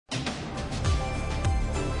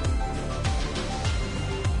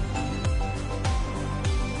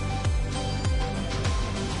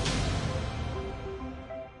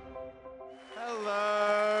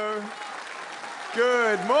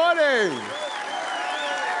Good morning.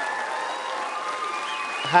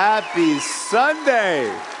 Happy Sunday.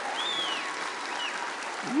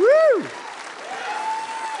 Woo!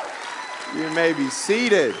 You may be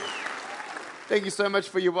seated. Thank you so much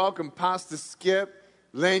for your welcome, Pastor Skip,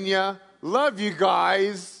 Lenya. Love you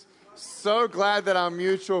guys. So glad that our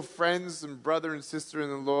mutual friends and brother and sister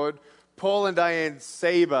in the Lord, Paul and Diane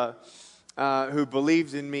Saber, who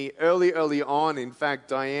believed in me early on. In fact,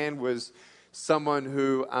 Diane was someone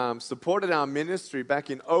who supported our ministry back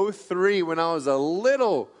in 2003 when I was a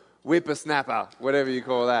little whippersnapper, whatever you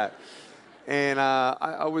call that. And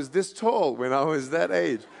I was this tall when I was that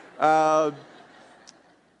age. And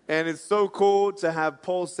it's so cool to have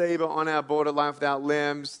Paul Saber on our board at Life Without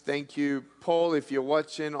Limbs. Thank you, Paul, if you're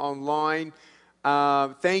watching online.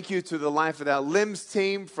 Thank you to the Life Without Limbs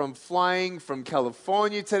team flying from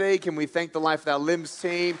California today. Can we thank the Life Without Limbs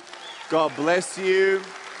team? God bless you.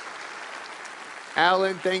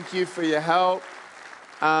 Alan, thank you for your help.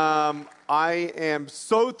 I am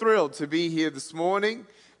so thrilled to be here this morning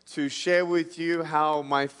to share with you how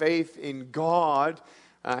my faith in God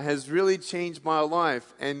has really changed my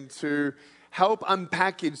life, and to help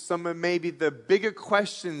unpackage some of maybe the bigger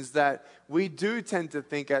questions that we do tend to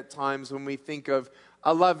think at times when we think of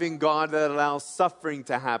a loving God that allows suffering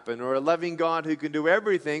to happen, or a loving God who can do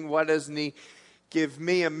everything. Why doesn't He give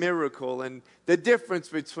me a miracle? And the difference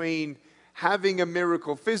between having a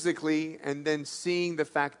miracle physically and then seeing the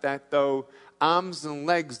fact that though arms and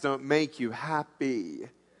legs don't make you happy,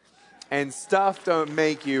 and stuff don't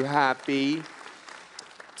make you happy,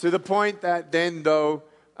 to the point that then, though,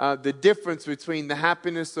 the difference between the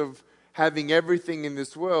happiness of having everything in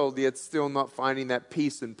this world, yet still not finding that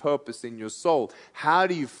peace and purpose in your soul. How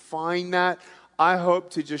do you find that? I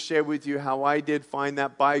hope to just share with you how I did find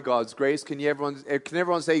that by God's grace. Can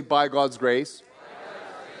everyone say, by God's grace?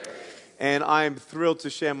 And I am thrilled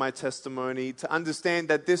to share my testimony, to understand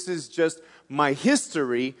that this is just my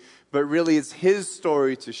history, but really it's His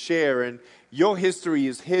story to share. And your history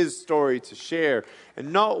is His story to share.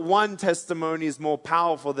 And not one testimony is more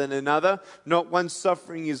powerful than another. Not one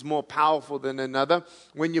suffering is more powerful than another.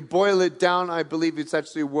 When you boil it down, I believe it's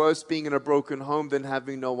actually worse being in a broken home than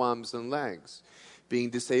having no arms and legs.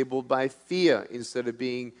 Being disabled by fear instead of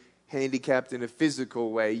being handicapped in a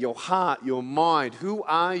physical way. Your heart, your mind. Who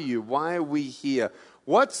are you? Why are we here?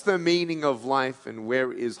 What's the meaning of life, and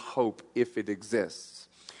where is hope if it exists?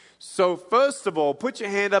 So first of all, put your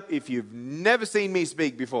hand up if you've never seen me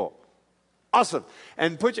speak before. Awesome.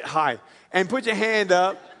 And put your hand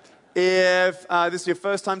up if this is your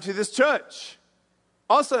first time to this church.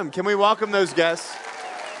 Awesome. Can we welcome those guests?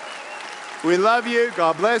 We love you.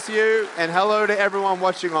 God bless you. And hello to everyone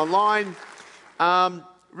watching online.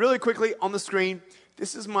 Really quickly on the screen,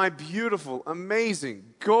 this is my beautiful,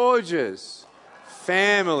 amazing, gorgeous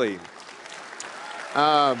family.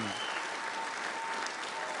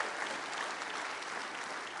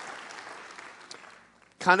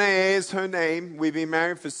 Kanae is her name. We've been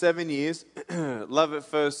married for 7 years. Love at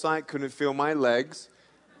first sight, couldn't feel my legs.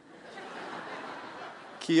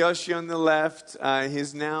 Kiyoshi on the left,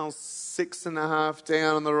 he's now 6.5.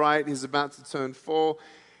 Down on the right, he's about to turn 4.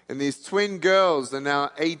 And these twin girls are now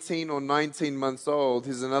 18 or 19 months old.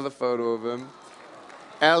 Here's another photo of them.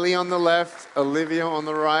 Ellie on the left, Olivia on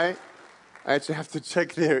the right. I actually have to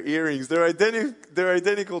check their earrings. They're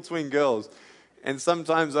identical twin girls. And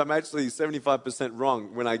sometimes I'm actually 75%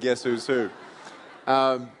 wrong when I guess who's who.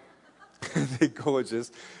 They're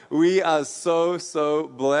gorgeous. We are so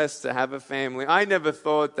blessed to have a family. I never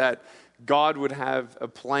thought that God would have a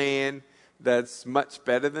plan that's much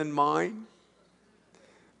better than mine.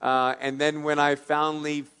 And then when I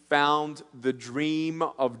finally found the dream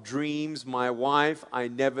of dreams, my wife, I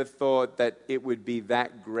never thought that it would be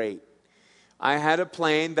that great. I had a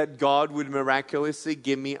plan that God would miraculously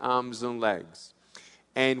give me arms and legs.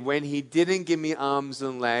 And when He didn't give me arms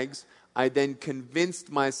and legs, I then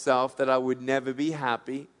convinced myself that I would never be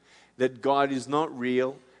happy, that God is not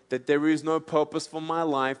real, that there is no purpose for my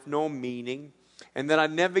life, no meaning, and that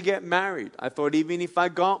I'd never get married. I thought even if I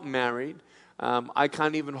got married, I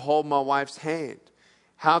can't even hold my wife's hand.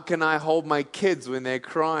 How can I hold my kids when they're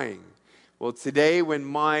crying? Well, today when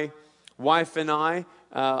my wife and I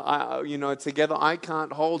together, I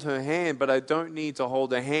can't hold her hand, but I don't need to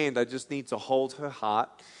hold her hand. I just need to hold her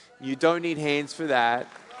heart. You don't need hands for that.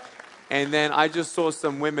 And then I just saw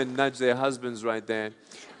some women nudge their husbands right there.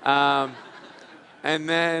 And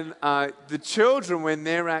then the children, when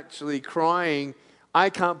they're actually crying,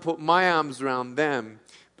 I can't put my arms around them.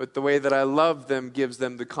 But the way that I love them gives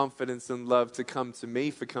them the confidence and love to come to me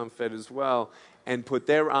for comfort as well. and put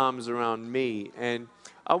their arms around me. And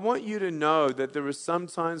I want you to know that there are some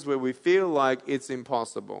times where we feel like it's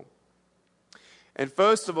impossible. And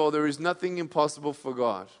first of all, there is nothing impossible for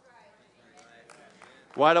God.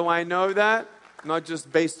 Why do I know that? Not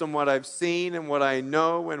just based on what I've seen and what I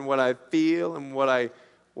know and what I feel and what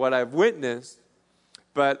I've witnessed,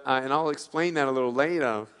 but and I'll explain that a little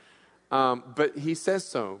later. But he says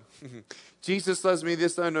so. Jesus loves me,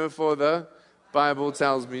 this I know, for the Bible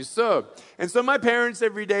tells me so. And so my parents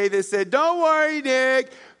every day, they said, don't worry,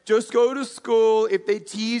 Nick, just go to school. If they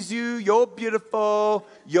tease you, you're beautiful,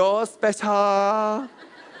 you're special.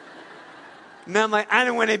 And I'm like, I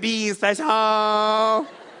don't want to be special. I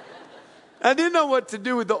didn't know what to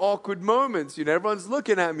do with the awkward moments. You know, everyone's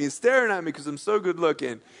looking at me, staring at me because I'm so good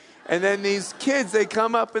looking. And then these kids, they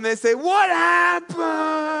come up and they say, what happened?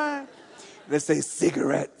 And they say,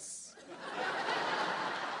 cigarettes.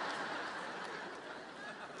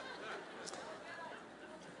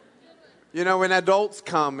 You know, when adults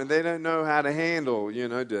come and they don't know how to handle, you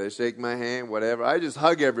know, do they shake my hand, whatever. I just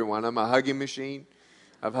hug everyone. I'm a hugging machine.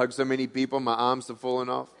 I've hugged so many people, my arms have fallen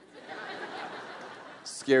off.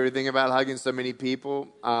 Scary thing about hugging so many people,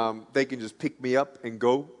 they can just pick me up and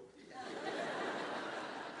go.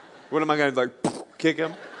 What am I going to do, like, kick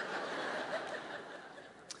them?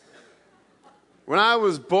 When I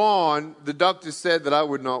was born, the doctor said that I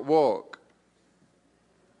would not walk.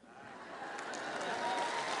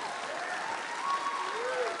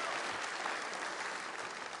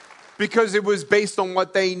 Because it was based on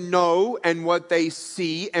what they know and what they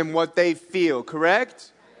see and what they feel,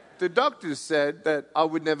 correct? The doctors said that I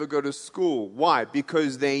would never go to school. Why?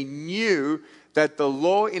 Because they knew that the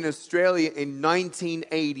law in Australia in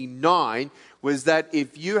 1989 was that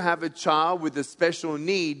if you have a child with a special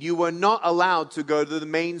need, you were not allowed to go to the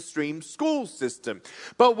mainstream school system.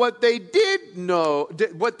 But what they did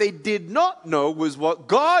not know was what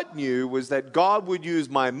God knew, was that God would use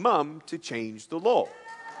my mum to change the law.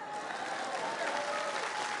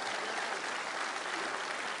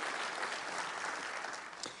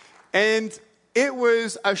 And it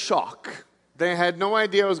was a shock. They had no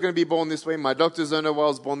idea I was going to be born this way. My doctors don't know why I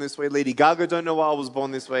was born this way. Lady Gaga don't know why I was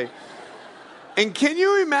born this way. And can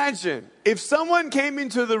you imagine if someone came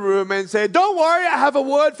into the room and said, don't worry, I have a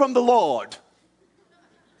word from the Lord.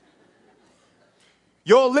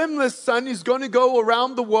 Your limbless son is going to go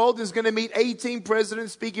around the world, is going to meet 18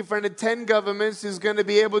 presidents, speak in front of 10 governments, is going to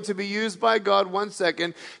be able to be used by God, one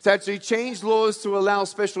second, to actually change laws to allow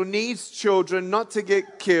special needs children not to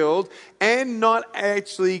get killed, and not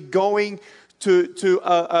actually going to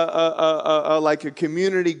like a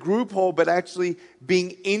community group home, but actually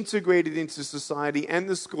being integrated into society and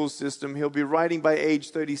the school system. He'll be writing by age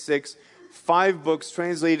 36, 5 books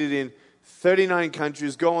translated in 39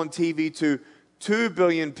 countries, go on TV to 2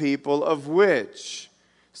 billion people, of which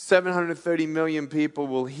 730 million people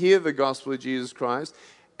will hear the gospel of Jesus Christ.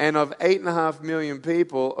 And of 8.5 million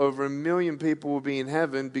people, over 1 million people will be in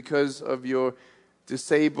heaven because of your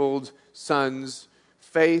disabled son's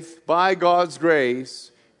faith by God's grace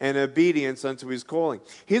and obedience unto his calling.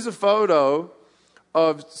 Here's a photo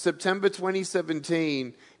of September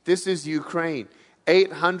 2017. This is Ukraine.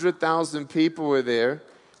 800,000 people were there.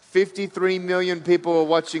 53 million people were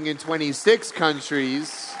watching in 26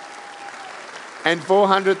 countries. And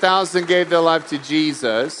 400,000 gave their life to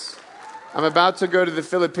Jesus. I'm about to go to the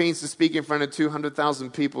Philippines to speak in front of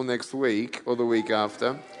 200,000 people next week or the week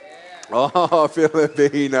after. Oh,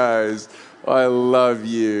 Filipinos. I love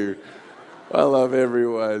you. I love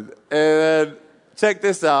everyone. And check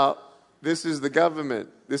this out. This is the government.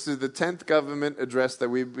 This is the 10th government address that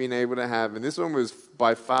we've been able to have. And this one was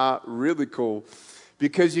by far really cool,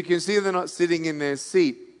 because you can see they're not sitting in their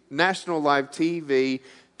seat. National Live TV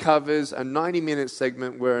covers a 90-minute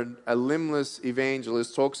segment where a limbless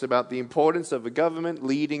evangelist talks about the importance of a government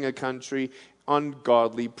leading a country on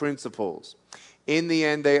godly principles. In the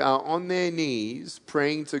end, they are on their knees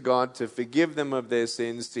praying to God to forgive them of their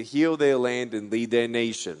sins, to heal their land and lead their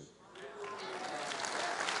nation.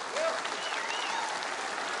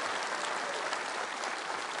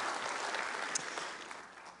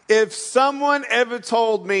 If someone ever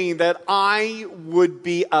told me that I would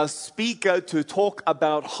be a speaker to talk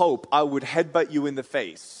about hope, I would headbutt you in the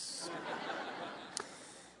face.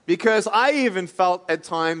 Because I even felt at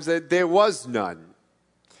times that there was none.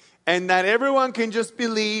 And that everyone can just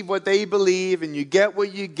believe what they believe, and you get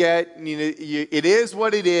what you get, and it is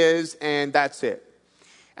what it is, and that's it.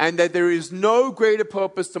 And that there is no greater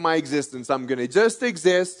purpose to my existence. I'm going to just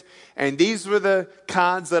exist, and these were the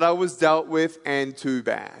cards that I was dealt with, and too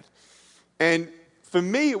bad. And for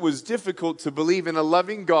me, it was difficult to believe in a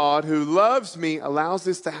loving God who loves me, allows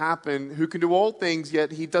this to happen, who can do all things,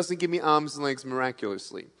 yet he doesn't give me arms and legs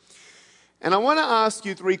miraculously. And I want to ask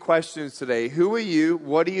you 3 questions today. Who are you?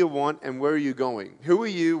 What do you want? And where are you going? Who are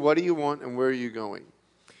you? What do you want? And where are you going?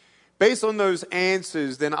 Based on those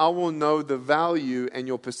answers, then I will know the value and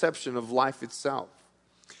your perception of life itself.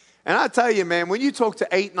 And I tell you, man, when you talk to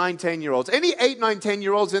 8, 9, 10-year-olds, any 8, 9,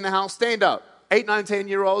 10-year-olds in the house, stand up. 8, 9,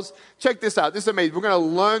 10-year-olds, check this out. This is amazing. We're going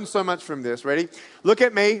to learn so much from this. Ready? Look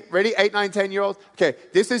at me. Ready? 8, 9, 10-year-olds. Okay,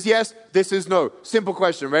 this is yes, this is no. Simple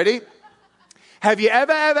question. Ready? Have you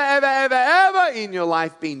ever in your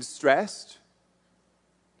life been stressed?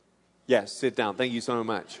 Yes, sit down. Thank you so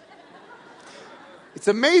much. It's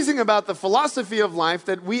amazing about the philosophy of life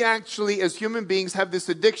that we actually, as human beings, have this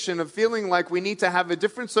addiction of feeling like we need to have a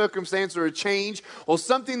different circumstance or a change or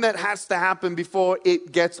something that has to happen before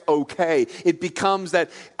it gets okay. It becomes that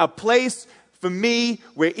a place for me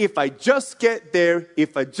where if I just get there,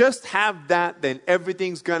 if I just have that, then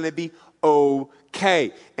everything's going to be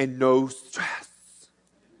okay and no stress.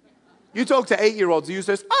 You talk to 8-year-olds, you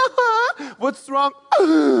say, what's wrong?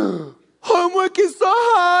 Homework is so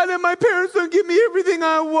hard and my parents don't give me everything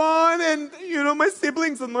I want and, my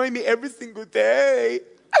siblings annoy me every single day.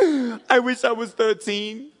 I wish I was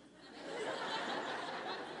 13.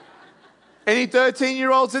 Any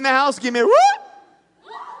 13-year-olds in the house? Give me a what?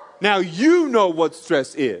 Now you know what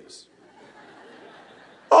stress is.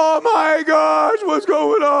 Oh my gosh, what's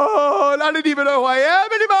going on? I don't even know who I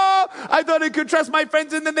am anymore. I thought I could trust my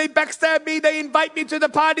friends and then they backstab me. They invite me to the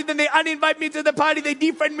party, then they uninvite me to the party. They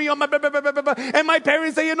defriend me on my blah, blah, blah, blah, blah. And my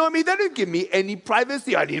parents, they annoy me. They don't give me any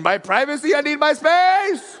privacy. I need my privacy. I need my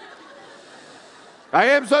space. I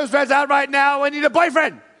am so stressed out right now. I need a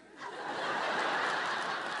boyfriend.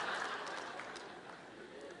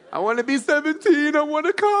 I want to be 17. I want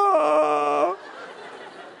a car.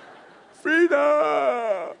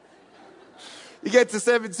 Freedom. You get to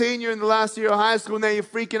 17, you're in the last year of high school, now you're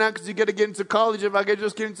freaking out because you got to get into college. If I could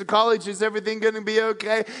just get into college, is everything going to be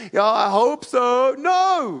okay? I hope so.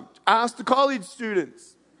 No. Ask the college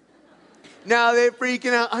students. Now they're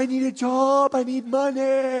freaking out. I need a job. I need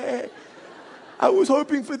money. I was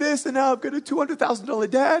hoping for this and now I've got a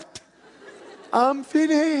 $200,000 debt. I'm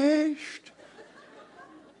finished.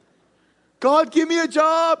 God, give me a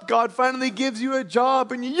job. God finally gives you a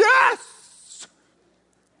job and yes!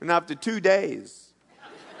 And after 2 days,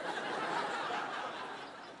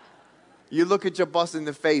 you look at your boss in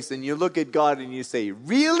the face and you look at God and you say,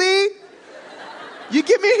 really? You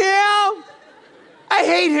give me him? I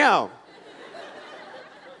hate him.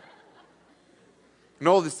 And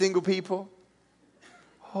all the single people,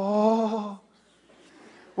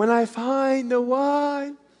 when I find the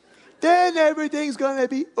one, then everything's going to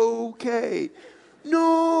be okay.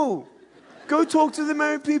 No. Go talk to the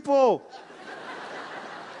married people.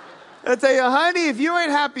 I'll tell you, honey, if you ain't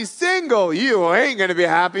happy single, you ain't going to be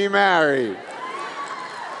happy married.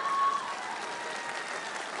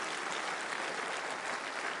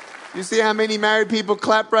 You see how many married people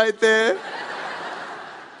clap right there?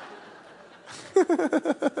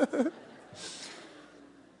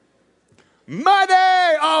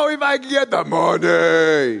 Money! Oh, if I can get the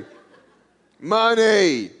money.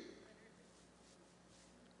 Money.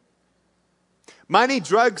 Money,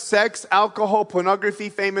 drugs, sex, alcohol, pornography,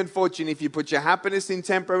 fame, and fortune. If you put your happiness in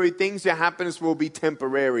temporary things, your happiness will be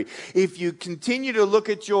temporary. If you continue to look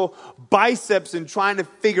at your biceps and trying to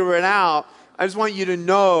figure it out, I just want you to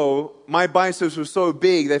know my biceps were so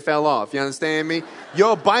big they fell off. You understand me?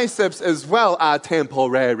 Your biceps as well are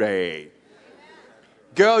temporary.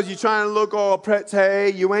 Girls, you're trying to look all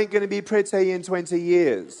pretty. You ain't going to be pretty in 20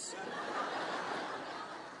 years.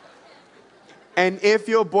 And if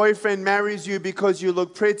your boyfriend marries you because you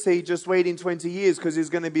look pretty, just wait in 20 years because he's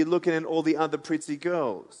going to be looking at all the other pretty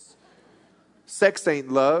girls. Sex ain't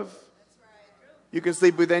love. You can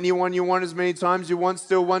sleep with anyone you want as many times you want,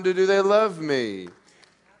 still wonder, do they love me?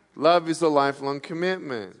 Love is a lifelong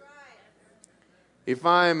commitment. If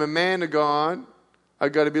I am a man of God, I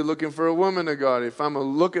got to be looking for a woman of God. If I'm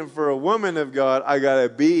looking for a woman of God, I got to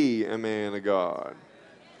be a man of God.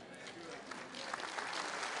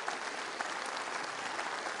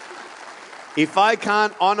 If I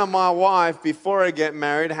can't honor my wife before I get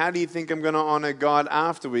married, how do you think I'm going to honor God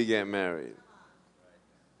after we get married?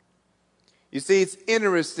 You see, it's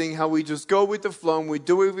interesting how we just go with the flow and we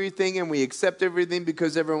do everything and we accept everything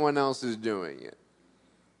because everyone else is doing it.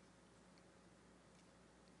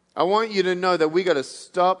 I want you to know that we got to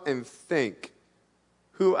stop and think,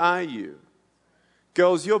 who are you?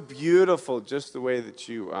 Girls, you're beautiful just the way that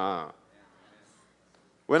you are.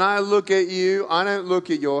 When I look at you, I don't look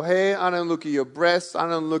at your hair, I don't look at your breasts, I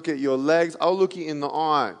don't look at your legs, I'll look you in the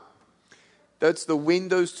eye. That's the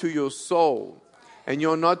windows to your soul. And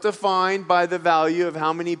you're not defined by the value of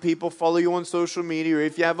how many people follow you on social media or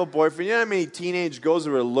if you have a boyfriend. You know how many teenage girls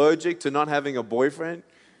are allergic to not having a boyfriend?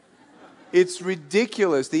 It's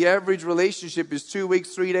ridiculous. The average relationship is 2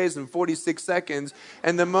 weeks, 3 days, and 46 seconds.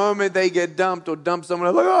 And the moment they get dumped or dump someone,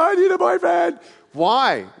 they're like, oh, I need a boyfriend.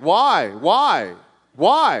 Why?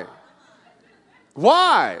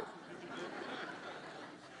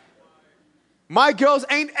 My girls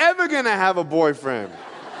ain't ever going to have a boyfriend.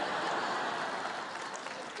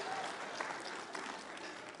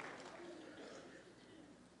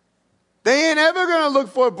 They ain't ever going to look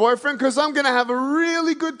for a boyfriend because I'm going to have a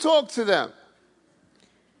really good talk to them.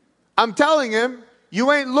 I'm telling him,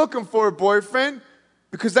 you ain't looking for a boyfriend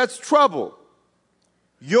because that's trouble.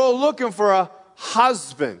 You're looking for a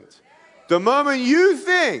husband. The moment you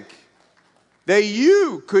think that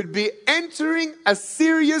you could be entering a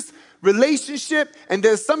serious relationship and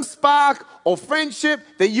there's some spark or friendship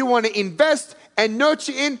that you want to invest and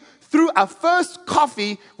nurture in through a first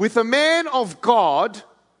coffee with a man of God,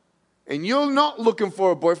 and you're not looking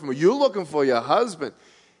for a boyfriend, you're looking for your husband.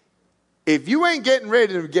 If you ain't getting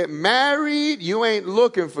ready to get married, you ain't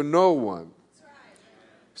looking for no one.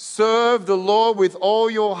 Serve the Lord with all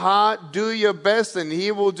your heart. Do your best and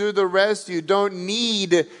He will do the rest. You don't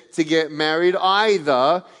need to get married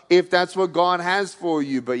either if that's what God has for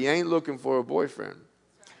you. But you ain't looking for a boyfriend.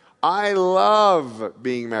 I love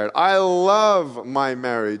being married. I love my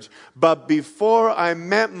marriage. But before I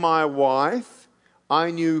met my wife,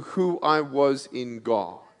 I knew who I was in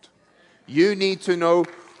God. You need to know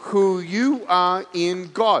who you are in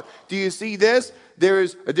God. Do you see this? There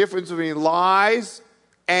is a difference between lies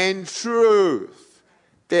and truth.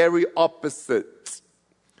 Very opposite.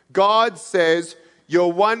 God says,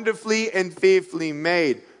 you're wonderfully and fearfully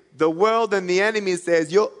made. The world and the enemy says,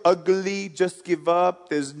 you're ugly, just give up.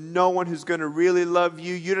 There's no one who's going to really love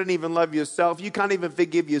you. You don't even love yourself. You can't even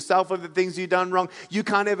forgive yourself of the things you've done wrong. You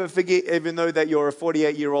can't ever forget, even though that you're a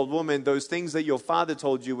 48-year-old woman, those things that your father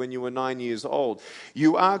told you when you were 9 years old.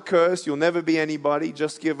 You are cursed. You'll never be anybody.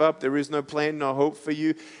 Just give up. There is no plan, no hope for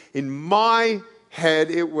you. In my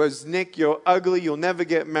head, it was, Nick, you're ugly. You'll never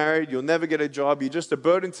get married. You'll never get a job. You're just a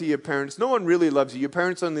burden to your parents. No one really loves you. Your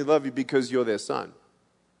parents only love you because you're their son.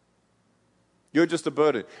 You're just a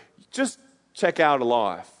burden. Just check out a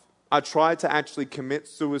life. I tried to actually commit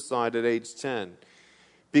suicide at age 10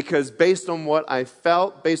 because based on what I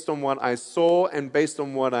felt, based on what I saw, and based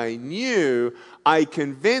on what I knew, I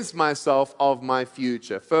convinced myself of my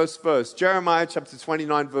future. First verse, Jeremiah chapter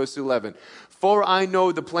 29, verse 11. For I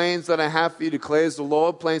know the plans that I have for you, declares the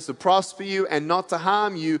Lord, plans to prosper you and not to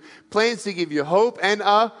harm you, plans to give you hope and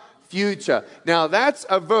a future. Now that's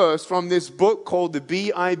a verse from this book called the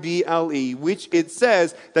Bible, which it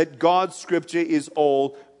says that God's scripture is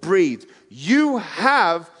all breathed. You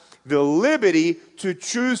have the liberty to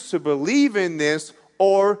choose to believe in this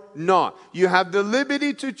or not. You have the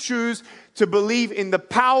liberty to choose to believe in the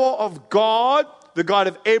power of God, the God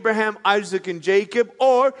of Abraham, Isaac, and Jacob,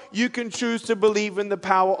 or you can choose to believe in the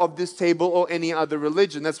power of this table or any other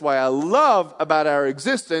religion. That's why I love about our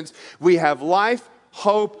existence, we have life,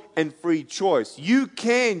 hope, and free choice. You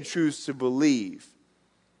can choose to believe.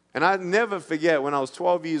 And I never forget when I was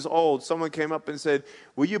 12 years old, someone came up and said,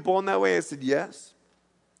 were you born that way? I said, yes.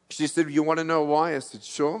 She said, you want to know why? I said,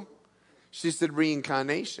 sure. She said,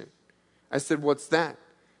 reincarnation. I said, what's that?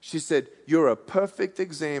 She said, you're a perfect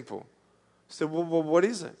example. I said, well, what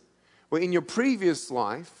is it? Well, in your previous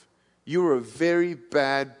life, you were a very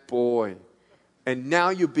bad boy. And now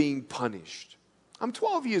you're being punished. I'm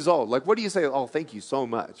 12 years old. Like, what do you say? Oh, thank you so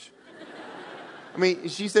much. I mean,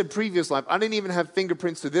 she said previous life. I didn't even have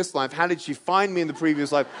fingerprints to this life. How did she find me in the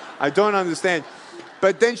previous life? I don't understand.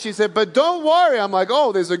 But then she said, but don't worry. I'm like,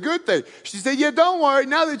 oh, there's a good thing. She said, yeah, don't worry.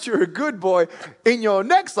 Now that you're a good boy, in your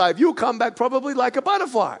next life, you'll come back probably like a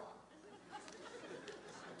butterfly.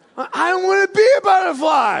 I don't want to be a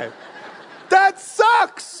butterfly. That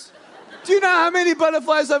sucks. Do you know how many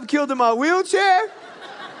butterflies I've killed in my wheelchair?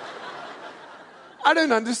 I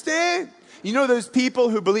don't understand. You know those people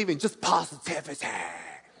who believe in just positivity.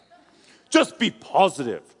 Just be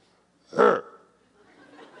positive.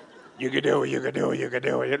 You can do it, you can do it, you can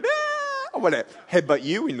do it. I want to headbutt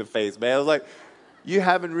you in the face, man. I was like, you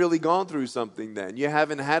haven't really gone through something then. You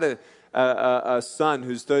haven't had a son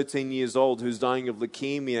who's 13 years old who's dying of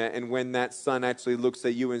leukemia, and when that son actually looks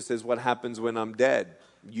at you and says, what happens when I'm dead?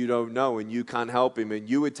 You don't know, and you can't help him, and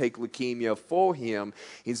you would take leukemia for him.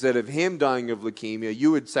 Instead of him dying of leukemia,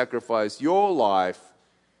 you would sacrifice your life.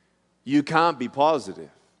 You can't be positive.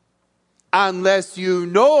 unless you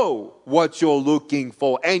know what you're looking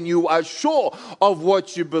for and you are sure of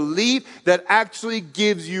what you believe that actually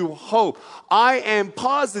gives you hope. I am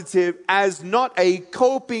positive as not a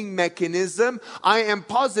coping mechanism. I am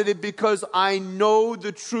positive because I know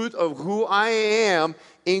the truth of who I am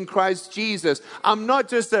in Christ Jesus. I'm not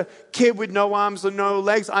just a kid with no arms or no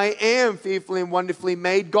legs. I am fearfully and wonderfully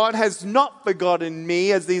made. God has not forgotten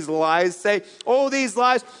me, as these lies say. All these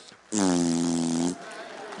lies...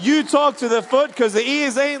 You talk to the foot because the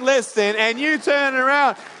ears ain't listening, and you turn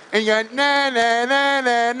around and you go, na, na, na,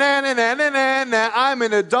 na, na, na, na, na, na. I'm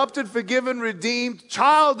an adopted, forgiven, redeemed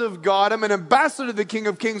child of God. I'm an ambassador to the King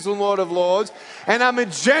of Kings and Lord of Lords, and I'm a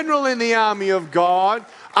general in the army of God.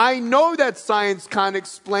 I know that science can't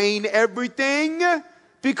explain everything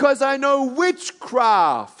because I know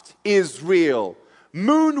witchcraft is real.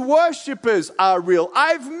 Moon worshippers are real.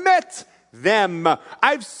 I've met them.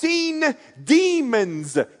 I've seen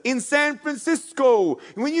demons in San Francisco.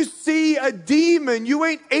 When you see a demon, you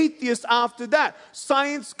ain't atheist after that.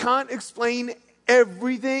 Science can't explain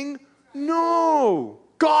everything. No.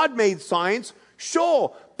 God made science,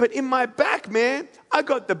 sure. But in my back, man, I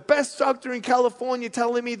got the best doctor in California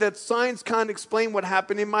telling me that science can't explain what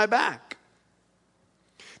happened in my back.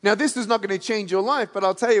 Now, this is not going to change your life, but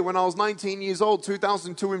I'll tell you, when I was 19 years old,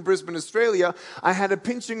 2002 in Brisbane, Australia, I had a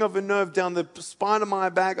pinching of a nerve down the spine of my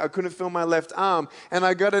back. I couldn't feel my left arm, and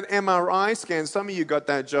I got an MRI scan. Some of you got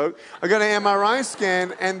that joke. I got an MRI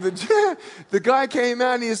scan, and the guy came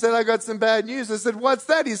out, and he said, I got some bad news. I said, what's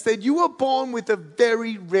that? He said, you were born with a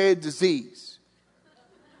very rare disease.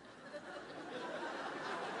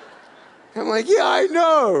 I'm like, yeah, I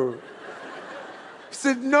know. He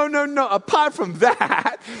said, no. Apart from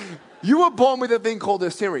that, you were born with a thing called a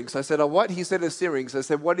syrinx. I said, a what? He said, a syrinx. I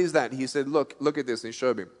said, what is that? He said, look at this. And he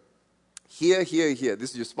showed me. Here.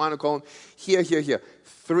 This is your spinal column. Here.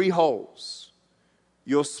 3 holes.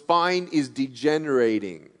 Your spine is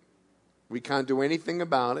degenerating. We can't do anything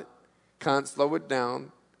about it. Can't slow it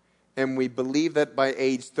down. And we believe that by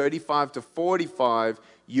age 35 to 45,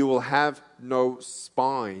 you will have no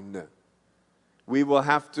spine. We will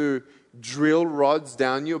have to drill rods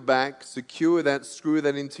down your back, secure that, screw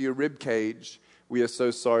that into your rib cage. We are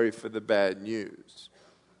so sorry for the bad news.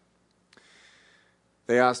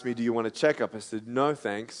 They asked me, do you want a checkup? I said, no,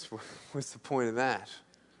 thanks. What's the point of that?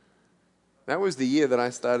 That was the year that I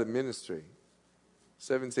started ministry,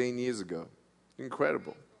 17 years ago.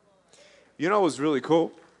 Incredible. You know what was really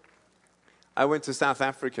cool? I went to South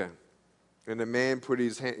Africa, and a man put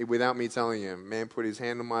his hand, without me telling him, put his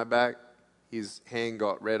hand on my back. His hand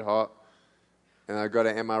got red hot. And I got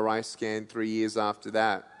an MRI scan 3 years after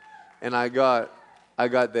that. And I got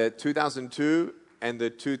the 2002 and the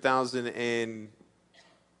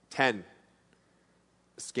 2010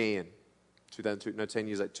 scan. 2002, no, 10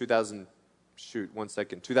 years,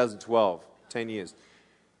 2012, 10 years.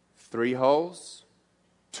 3 holes,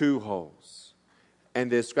 2 holes.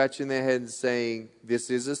 And they're scratching their heads saying, this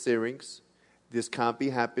is a syrinx. This can't be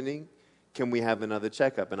happening. Can we have another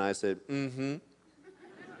checkup? And I said,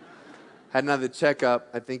 Had another checkup,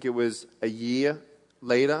 I think it was a year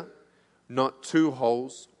later. Not 2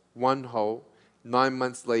 holes, 1 hole. 9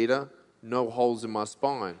 months later, no holes in my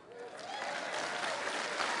spine.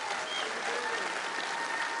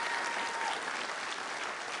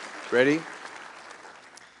 Ready?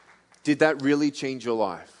 Did that really change your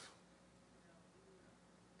life?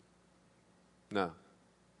 No.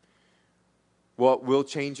 What will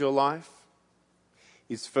change your life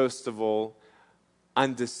is, first of all,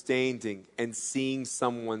 understanding and seeing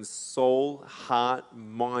someone's soul, heart,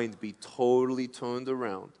 mind be totally turned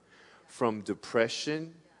around from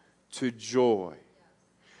depression to joy.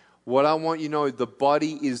 What I want you to know, the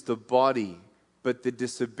body is the body, but the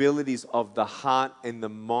disabilities of the heart and the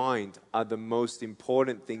mind are the most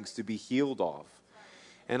important things to be healed of.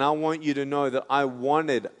 And I want you to know that I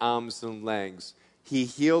wanted arms and legs. He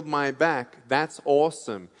healed my back. That's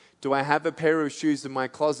awesome. Do I have a pair of shoes in my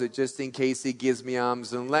closet just in case He gives me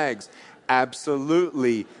arms and legs?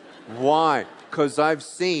 Absolutely. Why? Because I've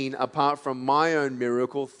seen, apart from my own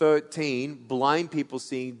miracle, 13 blind people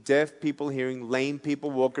seeing, deaf people hearing, lame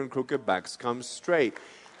people walking, crooked backs come straight.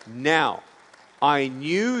 Now, I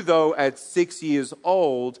knew, though, at 6 years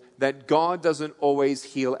old, that God doesn't always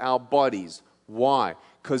heal our bodies. Why?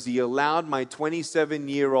 Because He allowed my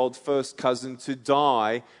 27-year-old first cousin to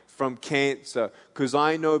die from cancer. Because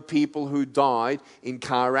I know people who died in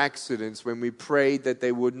car accidents when we prayed that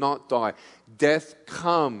they would not die. Death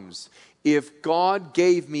comes. If God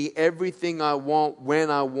gave me everything I want,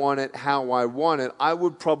 when I want it, how I want it, I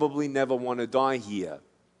would probably never want to die here.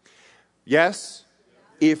 Yes?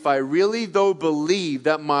 if I really though believe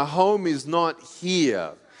that my home is not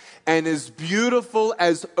here, and as beautiful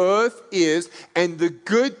as earth is, and the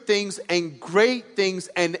good things and great things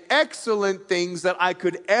and excellent things that I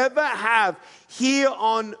could ever have here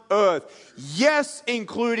on earth, yes,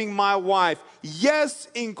 including my wife, yes,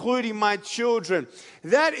 including my children,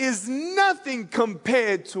 that is nothing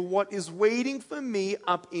compared to what is waiting for me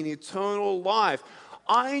up in eternal life.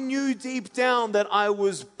 I knew deep down that I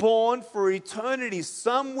was born for eternity.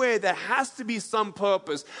 Somewhere there has to be some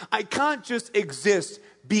purpose. I can't just exist,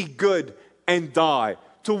 be good, and die.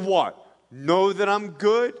 To what? Know that I'm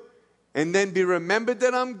good and then be remembered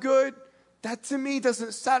that I'm good? That to me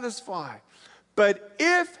doesn't satisfy. But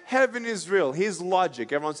if heaven is real, here's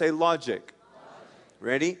logic. Everyone say logic.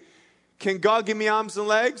 Ready? Can God give me arms and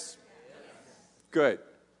legs? Good.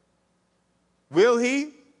 Will He?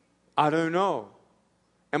 I don't know.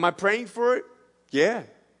 Am I praying for it? Yeah.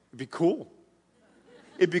 It'd be cool.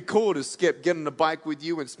 It'd be cool to skip, get on a bike with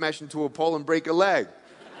you and smash into a pole and break a leg.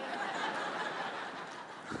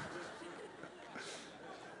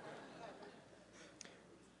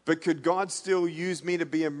 But could God still use me to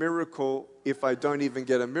be a miracle if I don't even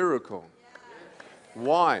get a miracle?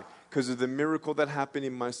 Why? Because of the miracle that happened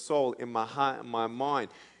in my soul, in my heart, and my mind.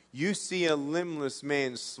 You see a limbless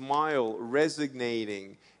man smile,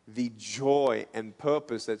 resonating the joy and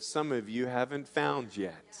purpose that some of you haven't found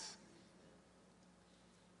yet.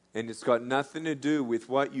 And it's got nothing to do with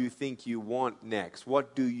what you think you want next.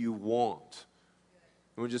 What do you want?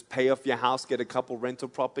 You want to just pay off your house, get a couple rental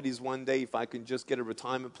properties one day if I can just get a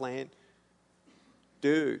retirement plan?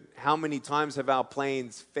 Dude, how many times have our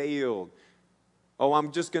plans failed? Oh,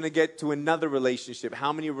 I'm just going to get to another relationship.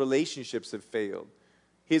 How many relationships have failed?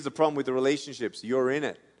 Here's the problem with the relationships. You're in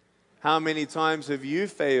it. How many times have you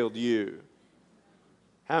failed you?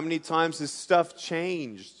 How many times has stuff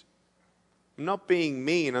changed? I'm not being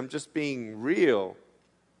mean. I'm just being real.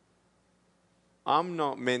 I'm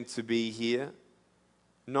not meant to be here.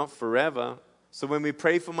 Not forever. So when we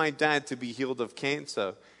pray for my dad to be healed of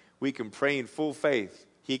cancer, we can pray in full faith.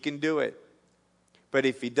 He can do it. But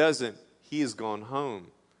if he doesn't, he has gone home.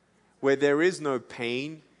 Where there is no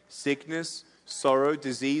pain, sickness, sorrow,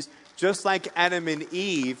 disease, just like Adam and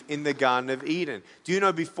Eve in the Garden of Eden. Do you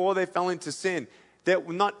know before they fell into sin, there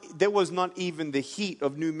was not even the heat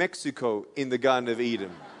of New Mexico in the Garden of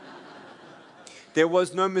Eden. There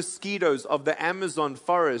was no mosquitoes of the Amazon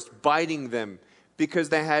forest biting them because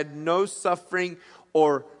they had no suffering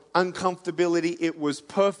or uncomfortability. It was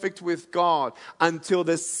perfect with God until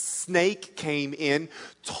the snake came in,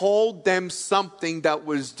 told them something that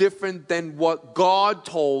was different than what God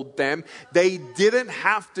told them. They didn't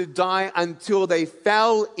have to die until they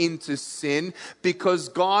fell into sin, because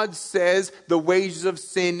God says the wages of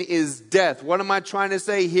sin is death. What am I trying to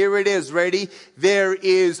say? Here it is. Ready? There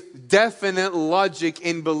is definite logic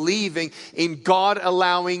in believing in God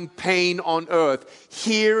allowing pain on earth.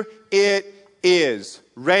 Here it is.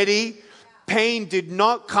 Ready? Pain did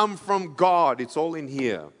not come from God. It's all in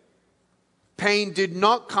here. Pain did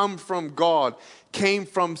not come from God. Came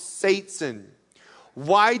from Satan.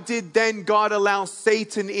 Why did then God allow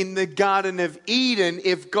Satan in the Garden of Eden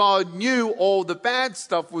if God knew all the bad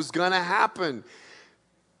stuff was going to happen?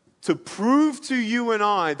 To prove to you and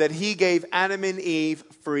I that He gave Adam and Eve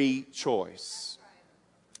free choice.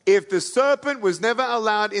 If the serpent was never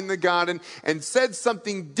allowed in the garden and said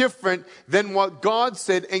something different than what God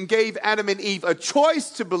said and gave Adam and Eve a choice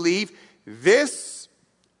to believe this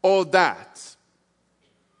or that,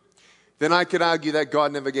 then I could argue that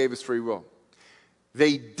God never gave us free will.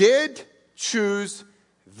 They did choose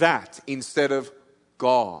that instead of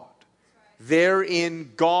God.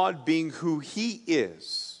 Therein, God being who He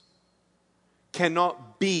is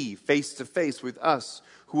cannot be face to face with us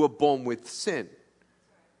who are born with sin.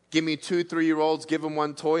 Give me 2 3-year-olds, give them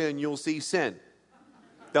one toy, and you'll see sin.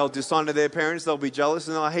 They'll dishonor their parents, they'll be jealous,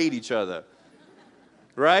 and they'll hate each other.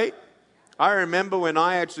 Right? I remember when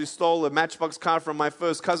I actually stole a Matchbox car from my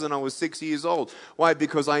first cousin, I was 6 years old. Why?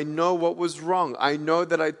 Because I know what was wrong. I know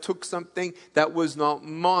that I took something that was not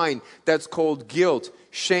mine. That's called guilt,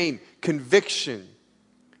 shame, conviction.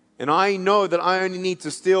 And I know that I only need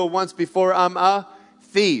to steal once before I'm a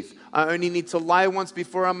thief. I only need to lie once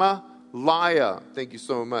before I'm a liar. Thank you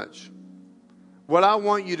so much. What I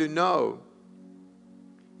want you to know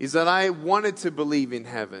is that I wanted to believe in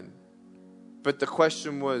heaven. But the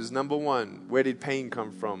question was, number one, where did pain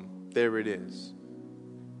come from? There it is.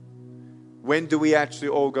 When do we actually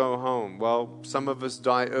all go home? Well, some of us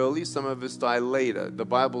die early, some of us die later. The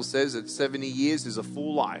Bible says that 70 years is a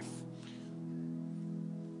full life.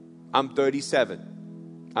 I'm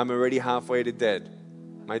 37. I'm already halfway to dead.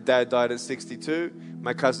 My dad died at 62.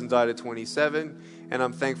 My cousin died at 27, and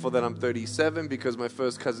I'm thankful that I'm 37 because my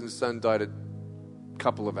first cousin's son died at a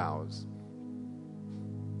couple of hours.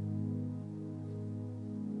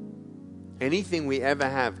 Anything we ever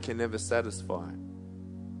have can never satisfy.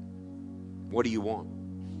 What do you want?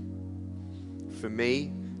 For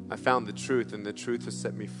me, I found the truth, and the truth has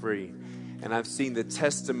set me free. And I've seen the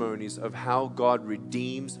testimonies of how God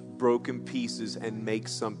redeems broken pieces and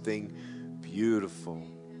makes something beautiful.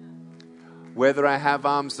 Whether I have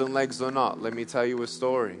arms and legs or not, let me tell you a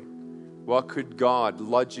story. What could God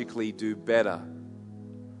logically do better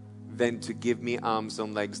than to give me arms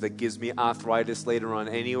and legs that gives me arthritis later on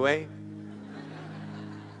anyway?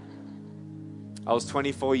 I was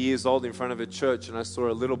 24 years old in front of a church, and I saw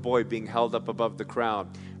a little boy being held up above the crowd.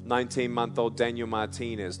 19-month-old Daniel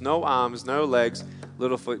Martinez. No arms, no legs,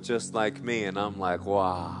 little foot just like me. And I'm like,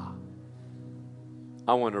 wow.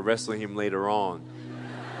 I want to wrestle him later on.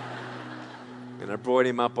 And I brought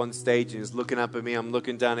him up on stage, and he's looking up at me. I'm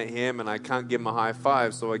looking down at him, and I can't give him a high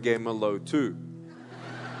five, so I gave him a low 2.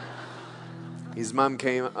 His mum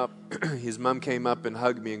came up and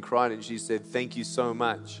hugged me and cried, and she said, "Thank you so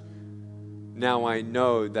much. Now I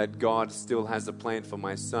know that God still has a plan for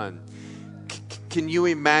my son." Can you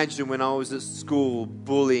imagine when I was at school,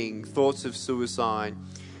 bullying, thoughts of suicide,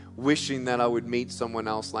 wishing that I would meet someone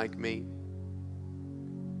else like me?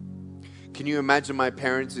 Can you imagine my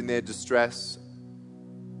parents in their distress,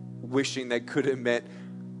 wishing they could have met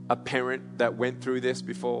a parent that went through this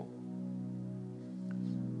before?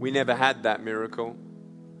 We never had that miracle,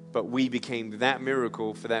 but we became that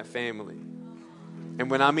miracle for that family.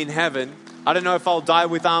 And when I'm in heaven, I don't know if I'll die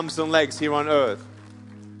with arms and legs here on earth,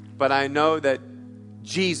 but I know that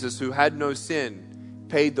Jesus, who had no sin,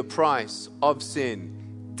 paid the price of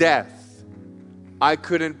sin, death. I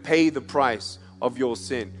couldn't pay the price of your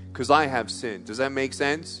sin because I have sin. Does that make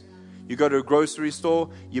sense? You go to a grocery store,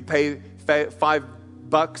 you pay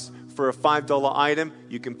 $5 for a $5 item.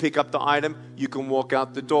 You can pick up the item, you can walk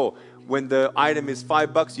out the door. When the item is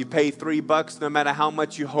 $5, you pay $3. No matter how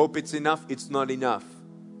much you hope it's enough, it's not enough.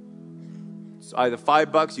 It's either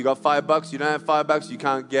 $5, you got $5, you don't have $5, you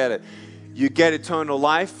can't get it. You get eternal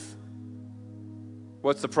life.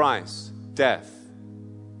 What's the price? Death.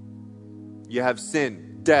 You have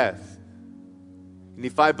sin, death. And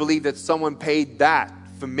if I believe that someone paid that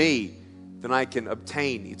for me, then I can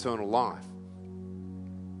obtain eternal life.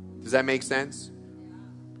 Does that make sense?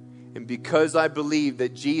 And because I believe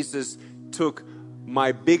that Jesus took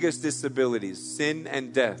my biggest disabilities, sin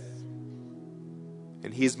and death,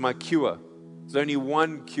 and He's my cure. There's only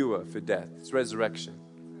one cure for death. It's resurrection.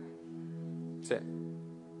 That's it.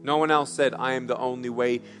 No one else said, I am the only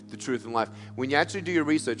way, the truth, and life. When you actually do your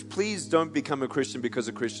research, please don't become a Christian because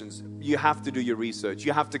of Christians. You have to do your research.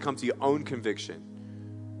 You have to come to your own conviction.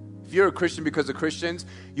 If you're a Christian because of Christians,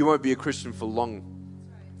 you won't be a Christian for long.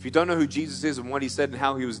 If you don't know who Jesus is and what He said and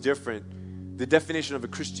how He was different, the definition of a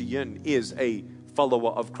Christian is a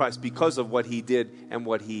follower of Christ because of what He did and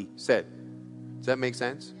what He said. Does that make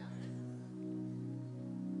sense?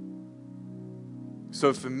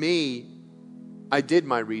 So for me, I did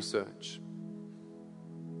my research.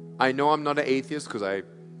 I know I'm not an atheist because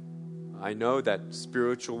I know that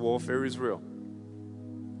spiritual warfare is real.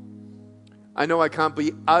 I know I can't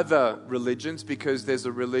be other religions because there's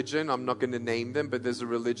a religion, I'm not going to name them, but there's a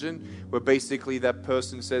religion where basically that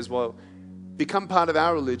person says, well, become part of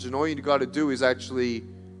our religion. All you got to do is actually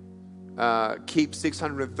keep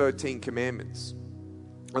 613 commandments.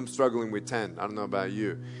 I'm struggling with 10. I don't know about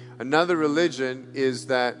you. Another religion is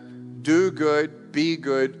that do good, be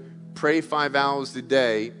good, pray 5 hours a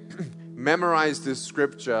day, memorize this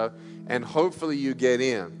scripture, and hopefully you get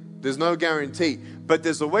in. There's no guarantee. But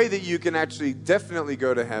there's a way that you can actually definitely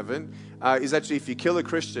go to heaven, is actually if you kill a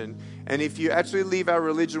Christian. And if you actually leave our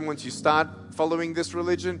religion, once you start following this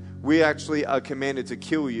religion, we actually are commanded to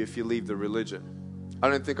kill you if you leave the religion. I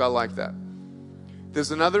don't think I like that.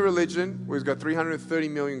 There's another religion where it's got 330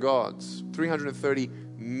 million gods. 330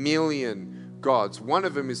 million gods. One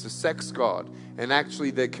of them is the sex god. And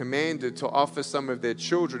actually they're commanded to offer some of their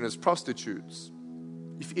children as prostitutes.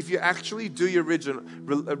 If you actually do your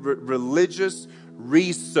religious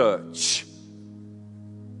research,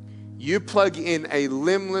 you plug in a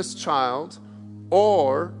limbless child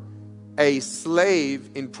or a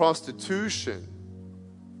slave in prostitution,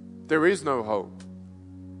 there is no hope.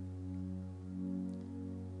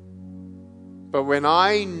 But when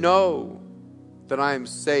I know that I am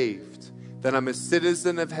saved, that I'm a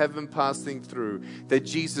citizen of heaven passing through, that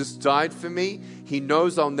Jesus died for me, He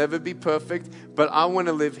knows I'll never be perfect, but I want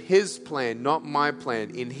to live His plan, not my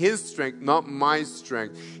plan, in His strength, not my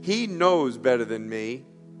strength. He knows better than me.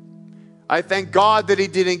 I thank God that He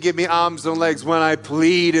didn't give me arms and legs when I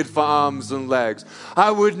pleaded for arms and legs. I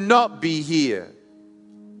would not be here.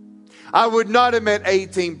 I would not have met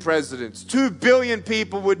 18 presidents. 2 billion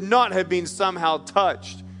people would not have been somehow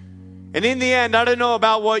touched. And in the end, I don't know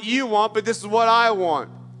about what you want, but this is what I want.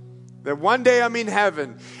 That one day I'm in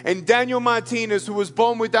heaven, and Daniel Martinez, who was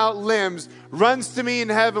born without limbs, runs to me in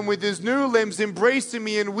heaven with his new limbs, embracing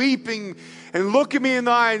me and weeping and looking me in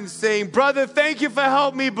the eye and saying, "Brother, thank you for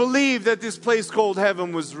helping me believe that this place called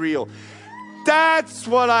heaven was real." That's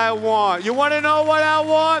what I want. You want to know what I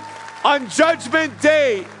want? On Judgment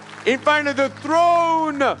Day, in front of the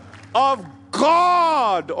throne of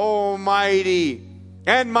God Almighty,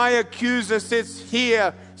 and my accuser sits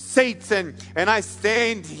here, Satan, and I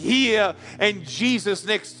stand here, and Jesus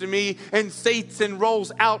next to me, and Satan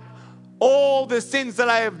rolls out all the sins that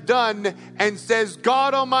I have done and says,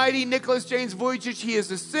 "God Almighty, Nicholas James Vujicic, he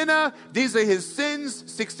is a sinner. These are his sins."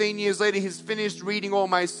 16 years later, he's finished reading all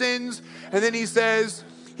my sins. And then he says,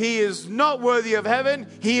 "He is not worthy of heaven.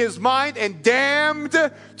 He is mine and damned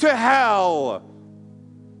to hell."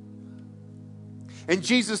 And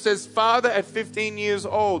Jesus says, "Father, at 15 years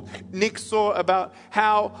old, Nick saw about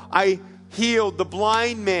how I healed the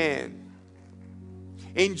blind man."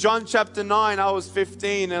 In John chapter 9, I was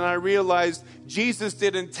 15 and I realized Jesus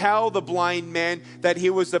didn't tell the blind man that he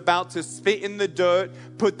was about to spit in the dirt,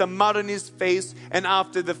 put the mud on his face, and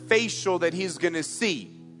after the facial that he's going to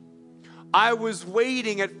see. I was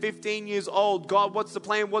waiting at 15 years old. God, what's the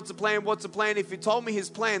plan? What's the plan? What's the plan? If you told me His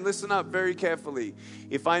plan, listen up very carefully.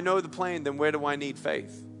 If I know the plan, then where do I need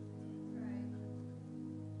faith?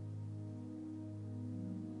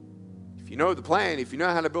 If you know the plan, if you know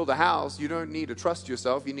how to build a house, you don't need to trust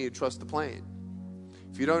yourself. You need to trust the plan.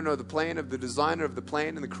 If you don't know the plan of the designer of the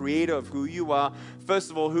plan and the creator of who you are,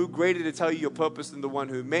 first of all, who greater to tell you your purpose than the one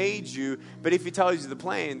who made you? But if He tells you the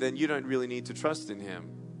plan, then you don't really need to trust in Him.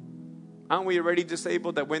 Aren't we already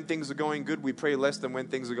disabled that when things are going good, we pray less than when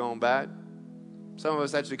things are going bad? Some of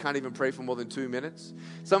us actually can't even pray for more than 2 minutes.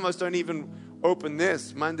 Some of us don't even open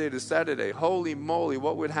this Monday to Saturday. Holy moly,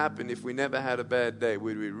 what would happen if we never had a bad day?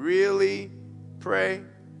 Would we really pray?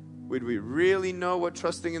 Would we really know what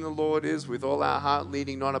trusting in the Lord is with all our heart,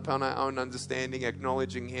 leaning not upon our own understanding,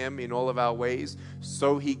 acknowledging Him in all of our ways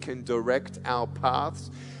so He can direct our paths?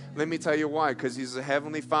 Let me tell you why. Because He's a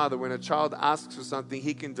heavenly Father. When a child asks for something,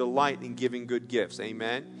 He can delight in giving good gifts.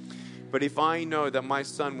 Amen? But if I know that my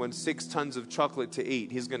son wants 6 tons of chocolate to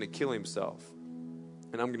eat, he's going to kill himself.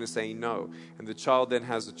 And I'm going to say no. And the child then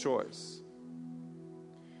has a choice.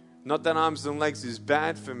 Not that arms and legs is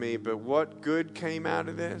bad for me, but what good came out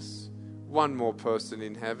of this? One more person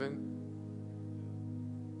in heaven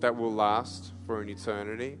that will last for an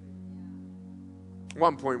eternity.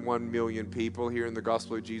 1.1 million people here in the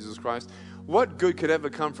gospel of Jesus Christ. What good could ever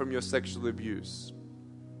come from your sexual abuse?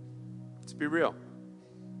 Let's be real.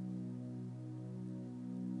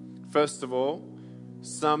 First of all,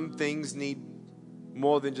 some things need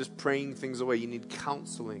more than just praying things away. You need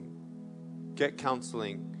counseling. Get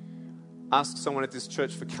counseling. Ask someone at this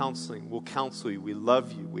church for counseling. We'll counsel you. We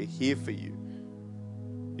love you. We're here for you.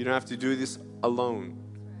 You don't have to do this alone.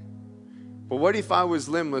 But what if I was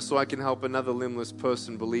limbless so I can help another limbless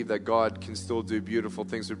person believe that God can still do beautiful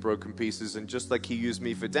things with broken pieces? And just like He used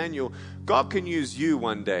me for Daniel, God can use you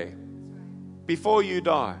one day before you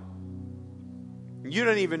die. You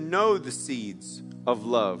don't even know the seeds of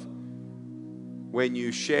love when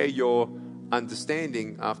you share your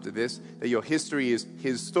understanding after this, that your history is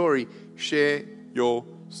His story. Share your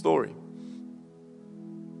story.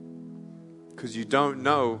 Because you don't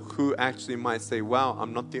know who actually might say, "Wow,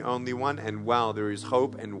 I'm not the only one," and "Wow, there is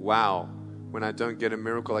hope," and "Wow, when I don't get a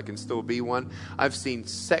miracle, I can still be one." I've seen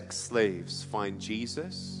sex slaves find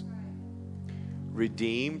Jesus,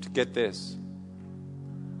 redeemed. Get this.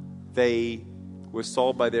 They were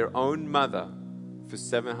sold by their own mother for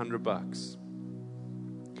 $700.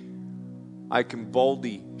 I can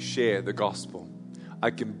boldly share the gospel.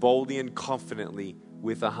 I can boldly and confidently,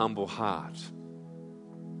 with a humble heart,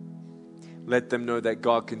 let them know that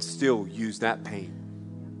God can still use that pain.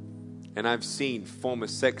 And I've seen former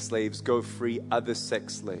sex slaves go free other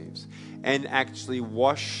sex slaves and actually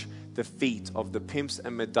wash the feet of the pimps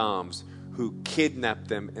and madams who kidnapped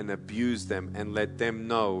them and abused them, and let them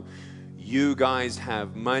know, you guys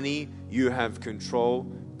have money, you have control,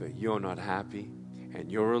 but you're not happy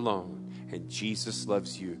and you're alone, and Jesus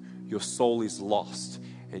loves you. Your soul is lost,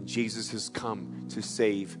 and Jesus has come to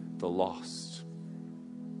save the lost.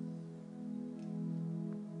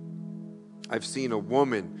 I've seen a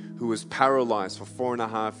woman who was paralyzed for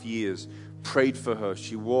 4.5 years Prayed for her.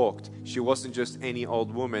 She walked. She wasn't just any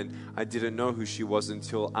old woman. I didn't know who she was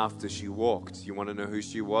until after she walked. You want to know who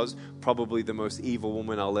she was? Probably the most evil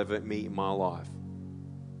woman I'll ever meet in my life.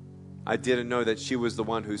 I didn't know that she was the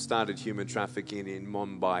one who started human trafficking in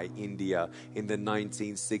Mumbai, India in the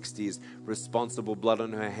 1960s. Responsible, blood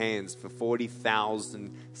on her hands for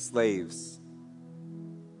 40,000 slaves.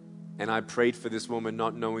 And I prayed for this woman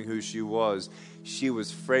not knowing who she was. She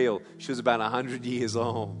was frail. She was about 100 years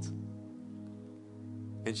old.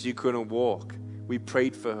 And she couldn't walk. We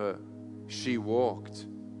prayed for her. She walked.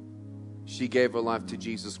 She gave her life to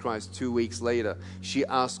Jesus Christ. 2 weeks later, she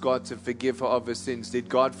asked God to forgive her of her sins. Did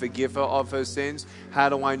God forgive her of her sins? How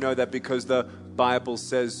do I know that? Because the Bible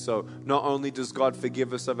says so. Not only does God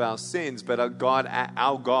forgive us of our sins, but our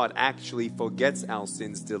God actually forgets our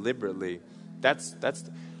sins deliberately. That's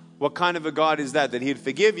what kind of a God is that? That He'd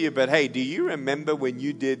forgive you, but hey, do you remember when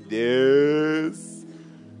you did this?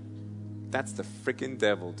 That's the freaking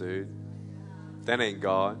devil, dude. That ain't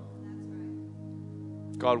God.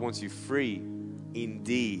 God wants you free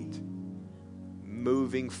indeed.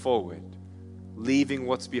 Moving forward. Leaving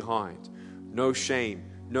what's behind. No shame,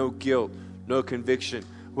 no guilt, no conviction.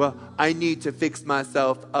 Well, I need to fix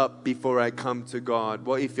myself up before I come to God.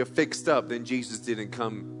 Well, if you're fixed up, then Jesus didn't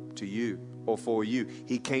come to you or for you.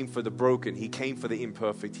 He came for the broken. He came for the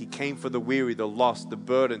imperfect. He came for the weary, the lost, the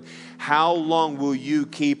burdened. How long will you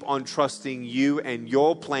keep on trusting you and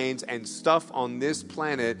your plans and stuff on this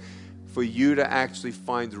planet for you to actually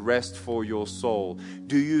find rest for your soul?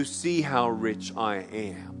 Do you see how rich I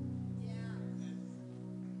am?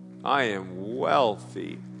 I am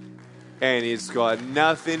wealthy, and it's got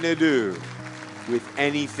nothing to do with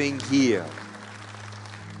anything here.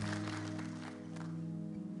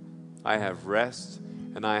 I have rest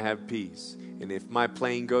and I have peace. And if my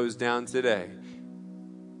plane goes down today,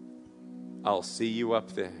 I'll see you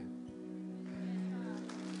up there.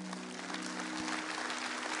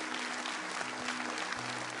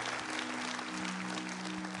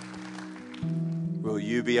 Will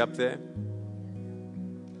you be up there?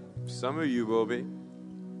 Some of you will be.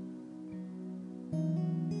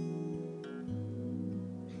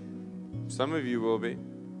 Some of you will be.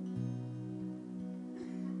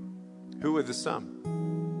 Who are the some?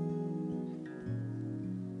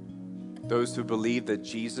 Those who believe that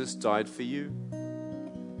Jesus died for you,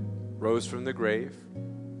 rose from the grave,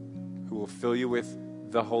 who will fill you with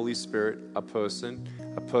the Holy Spirit, a person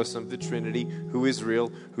of the Trinity, who is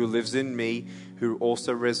real, who lives in me, who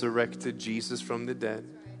also resurrected Jesus from the dead,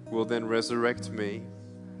 will then resurrect me.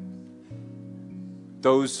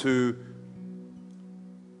 Those who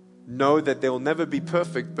know that they'll never be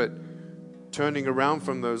perfect, but turning around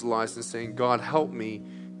from those lies and saying, God, help me,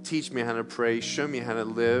 teach me how to pray, show me how to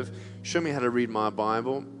live, show me how to read my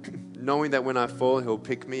Bible, knowing that when I fall, He'll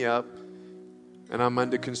pick me up, and I'm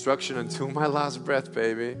under construction until my last breath,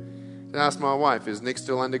 baby. And ask my wife, is Nick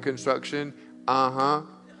still under construction? Uh-huh.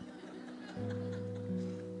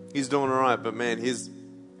 He's doing all right, but man, he's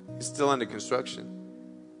still under construction.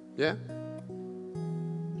 Yeah?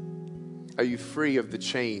 Are you free of the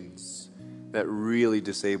chains that really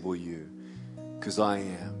disable you? Because I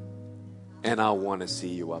am. And I want to see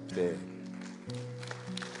you up there.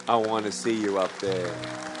 I want to see you up there.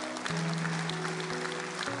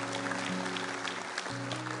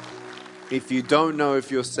 If you don't know if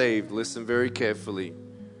you're saved, listen very carefully.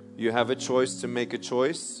 You have a choice to make a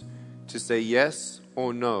choice, to say yes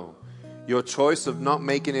or no. Your choice of not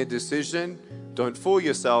making a decision, don't fool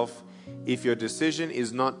yourself. If your decision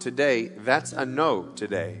is not today, that's a no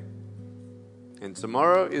today. And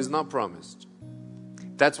tomorrow is not promised.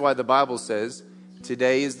 That's why the Bible says,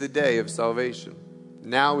 today is the day of salvation.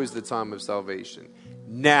 Now is the time of salvation.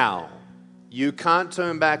 Now. You can't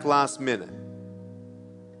turn back last minute.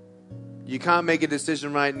 You can't make a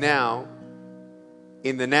decision right now,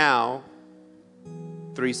 in the now,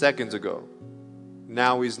 3 seconds ago.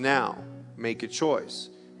 Now is now. Make a choice.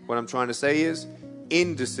 What I'm trying to say is,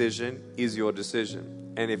 indecision is your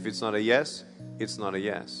decision. And if it's not a yes, it's not a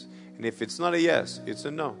yes. And if it's not a yes, it's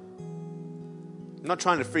a no. I'm not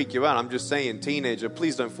trying to freak you out. I'm just saying, teenager,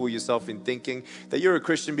 please don't fool yourself in thinking that you're a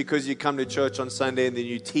Christian because you come to church on Sunday and then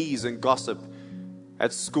you tease and gossip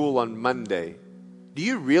at school on Monday. Do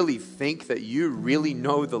you really think that you really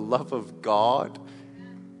know the love of God?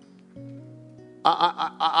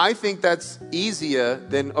 I think that's easier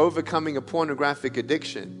than overcoming a pornographic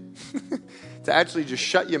addiction. To actually just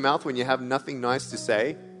shut your mouth when you have nothing nice to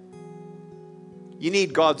say. You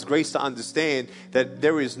need God's grace to understand that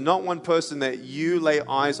there is not one person that you lay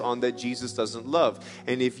eyes on that Jesus doesn't love.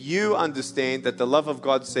 And if you understand that the love of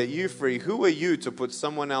God set you free, who are you to put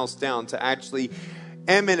someone else down to actually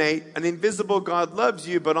emanate an invisible God loves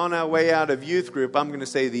you, but on our way out of youth group, I'm going to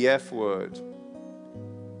say the F word.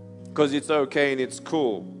 Because it's okay and it's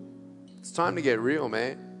cool. It's time to get real,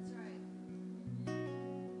 man.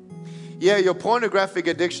 Yeah, your pornographic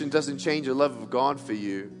addiction doesn't change the love of God for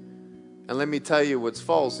you. And let me tell you what's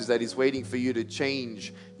false is that He's waiting for you to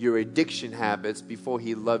change your addiction habits before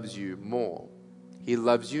He loves you more. He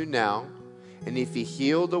loves you now. And if He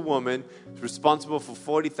healed a woman responsible for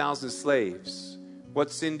 40,000 slaves,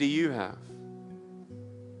 what sin do you have?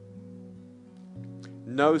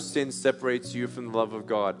 No sin separates you from the love of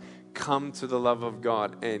God. Come to the love of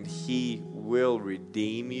God and He will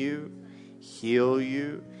redeem you, heal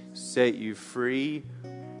you, set you free,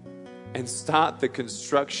 and start the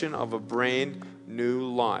construction of a brand new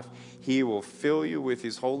life. He will fill you with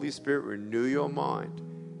His Holy Spirit, renew your mind,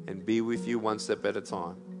 and be with you one step at a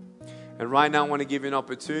time. And right now I want to give you an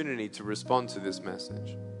opportunity to respond to this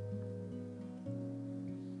message.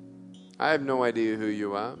 I have no idea who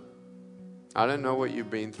you are. I don't know what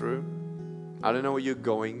you've been through. I don't know what you're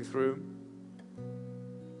going through.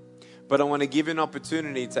 But I want to give you an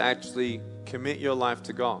opportunity to actually commit your life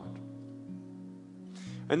to God.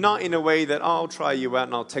 And not in a way that, oh, I'll try you out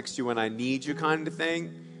and I'll text you when I need you kind of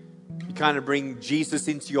thing. You kind of bring Jesus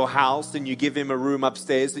into your house and you give Him a room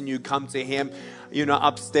upstairs and you come to Him,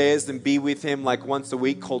 upstairs and be with Him like once a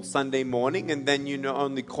week called Sunday morning. And then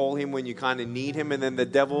only call Him when you kind of need Him. And then the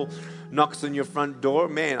devil knocks on your front door.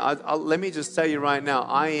 Man, let me just tell you right now,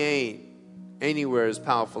 I ain't anywhere as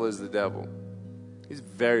powerful as the devil. He's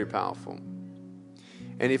very powerful.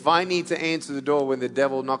 And if I need to answer the door when the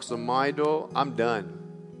devil knocks on my door, I'm done.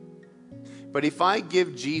 But if I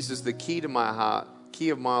give Jesus the key to my heart, key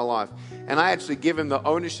of my life, and I actually give Him the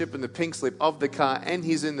ownership and the pink slip of the car, and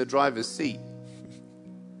He's in the driver's seat,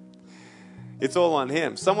 it's all on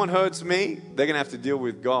Him. Someone hurts me, they're going to have to deal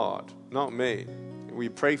with God, not me. We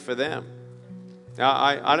pray for them.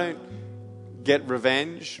 I don't get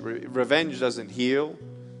revenge. Revenge doesn't heal.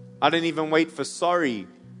 I don't even wait for sorry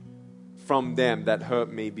from them that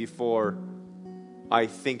hurt me before I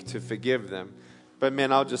think to forgive them. But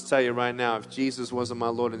man, I'll just tell you right now, if Jesus wasn't my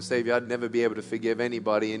Lord and Savior, I'd never be able to forgive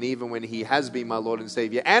anybody. And even when He has been my Lord and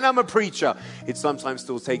Savior, and I'm a preacher, it sometimes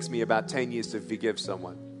still takes me about 10 years to forgive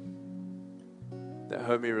someone that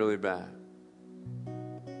hurt me really bad.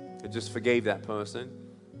 I just forgave that person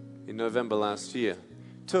in November last year.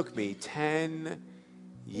 Took me 10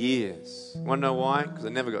 years. Want to know why? Because I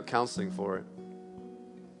never got counseling for it.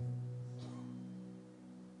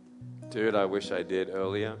 Dude, I wish I did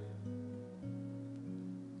earlier.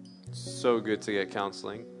 So good to get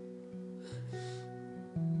counseling.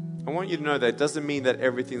 I want you to know that it doesn't mean that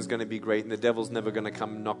everything's going to be great and the devil's never going to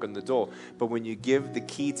come knock on the door. But when you give the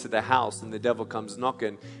key to the house and the devil comes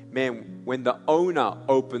knocking, man, when the owner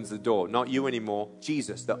opens the door, not you anymore,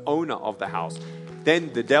 Jesus, the owner of the house,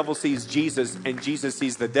 then the devil sees Jesus and Jesus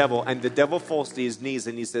sees the devil, and the devil falls to his knees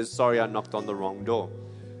and he says, sorry, I knocked on the wrong door.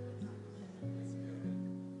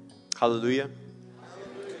 Hallelujah.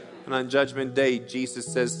 And on Judgment Day, Jesus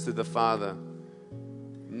says to the Father,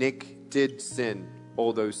 Nick did sin,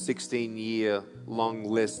 all those 16-year long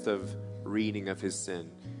list of reading of his sin.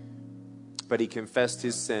 But he confessed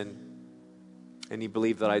his sin and he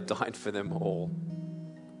believed that I died for them all.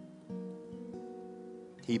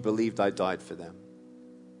 He believed I died for them.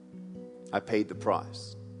 I paid the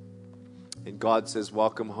price. And God says,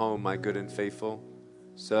 welcome home, my good and faithful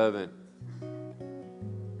servant.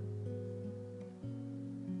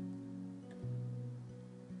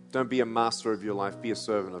 Don't be a master of your life. Be a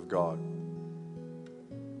servant of God.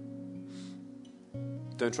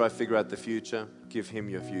 Don't try to figure out the future. Give Him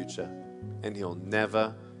your future. And He'll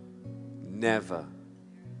never, never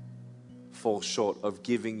fall short of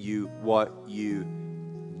giving you what you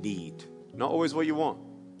need. Not always what you want,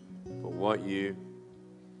 but what you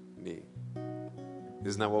need.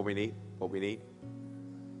 Isn't that what we need? What we need?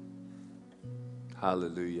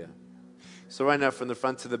 Hallelujah. So right now, from the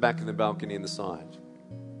front to the back and the balcony and the side,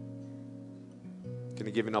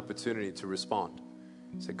 going to give an opportunity to respond.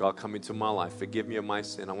 Say, God, come into my life. Forgive me of my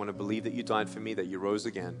sin. I want to believe that you died for me, that you rose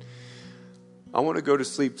again. I want to go to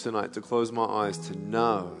sleep tonight, to close my eyes, to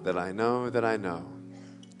know that I know that I know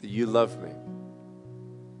that you love me.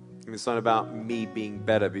 And it's not about me being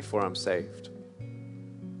better before I'm saved.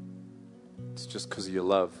 It's just because of your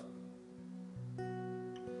love.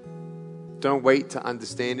 Don't wait to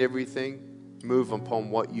understand everything. Move upon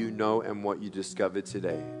what you know and what you discovered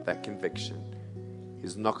today. That conviction.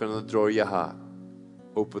 He's knocking on the door of your heart.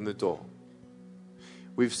 Open the door.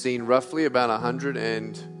 We've seen roughly about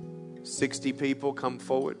 160 people come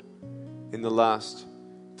forward in the last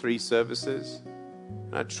 3 services.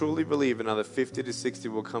 And I truly believe another 50 to 60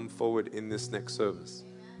 will come forward in this next service.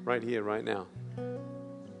 Right here, right now.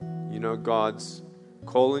 You know God's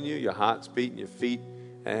calling you, your heart's beating, your feet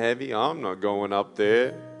are heavy. I'm not going up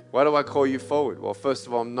there. Why do I call you forward? Well, first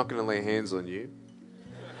of all, I'm not going to lay hands on you.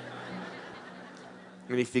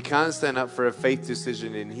 And if you can't stand up for a faith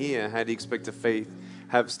decision in here, how do you expect to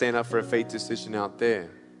stand up for a faith decision out there?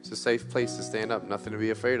 It's a safe place to stand up, nothing to be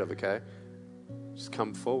afraid of, okay? Just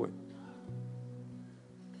come forward.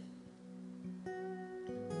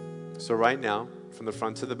 So right now, from the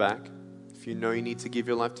front to the back, if you know you need to give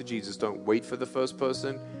your life to Jesus, don't wait for the first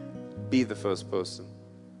person, be the first person.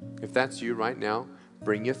 If that's you right now,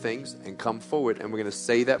 bring your things and come forward, and we're going to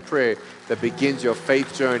say that prayer that begins your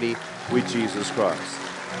faith journey with Jesus Christ.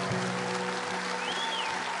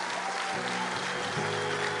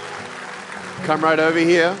 Come right over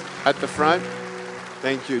here at the front.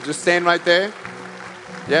 Thank you. Just stand right there.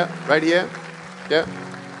 Yeah, right here. Yeah.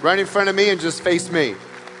 Right in front of me and just face me.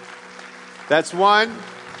 That's 1,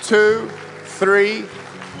 2, 3.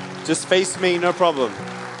 Just face me, no problem.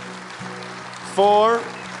 4,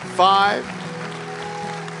 5,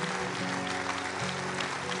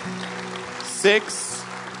 6.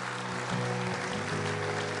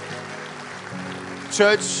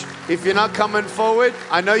 Church, if you're not coming forward,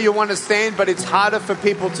 I know you want to stand, but it's harder for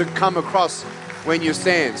people to come across when you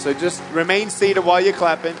stand. So just remain seated while you're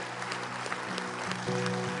clapping.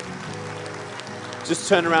 Just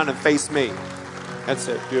turn around and face me. That's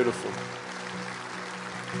it. Beautiful.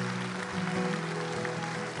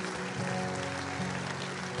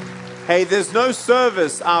 Hey, there's no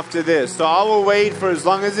service after this, so I will wait for as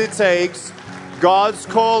long as it takes. God's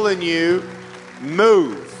calling you.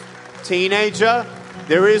 Move. Teenager,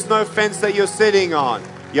 there is no fence that you're sitting on.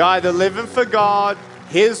 You're either living for God,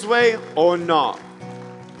 His way, or not.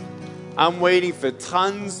 I'm waiting for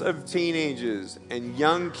tons of teenagers and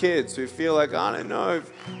young kids who feel like, I don't know.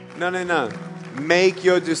 No. Make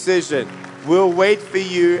your decision. We'll wait for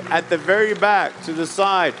you at the very back to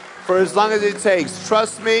decide for as long as it takes.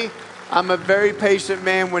 Trust me, I'm a very patient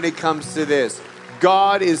man when it comes to this.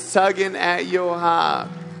 God is tugging at your heart.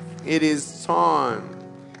 It is time.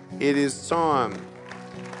 It is time.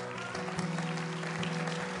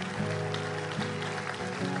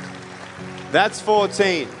 That's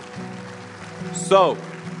 14. So,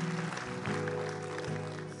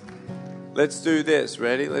 let's do this.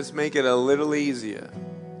 Ready? Let's make it a little easier.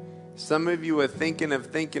 Some of you are thinking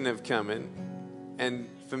of coming, and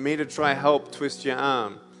for me to try help twist your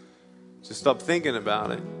arm to stop thinking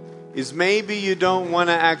about it, is maybe you don't want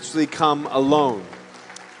to actually come alone.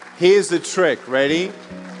 Here's the trick. Ready?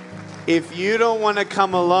 If you don't want to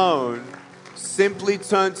come alone, simply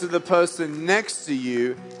turn to the person next to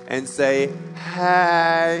you and say,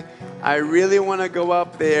 hey, I really want to go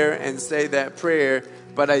up there and say that prayer,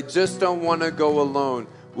 but I just don't want to go alone.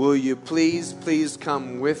 Will you please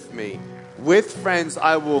come with me? With friends,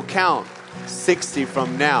 I will count 60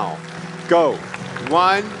 from now. Go.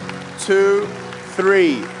 1, 2,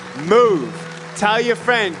 3. Move. Tell your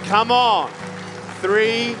friend, come on.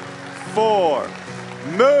 3, 4.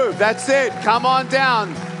 Move. That's it. Come on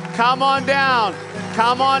down. Come on down.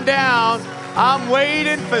 Come on down. I'm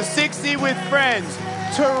waiting for 60 with friends.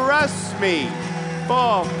 Trust me.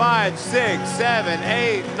 4, 5, 6, 7,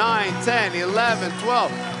 8, 9, 10, 11,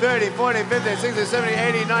 12, 13, 14, 15, 16, 17,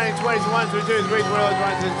 18, 19, 20, 21, 22, 23, 24,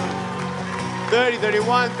 25, 30,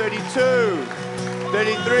 31, 32,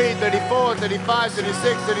 33, 34, 35,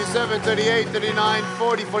 36, 37, 38, 39,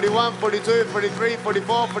 40, 41, 42, 43,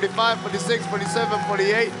 44, 45, 46, 47,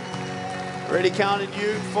 48. Already counted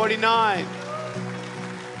you. 49.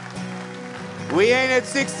 We ain't at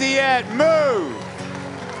 60 yet. Move.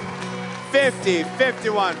 50,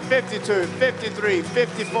 51, 52, 53,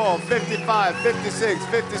 54, 55, 56,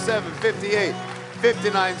 57, 58,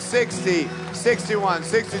 59, 60, 61,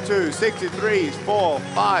 62, 63, 4,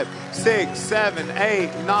 5, 6, 7,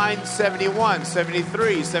 8, 9, 71,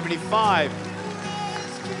 73, 75,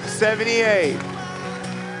 78,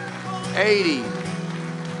 80.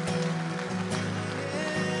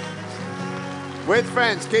 With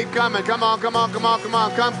friends, keep coming. Come on. Come.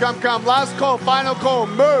 Last call, final call.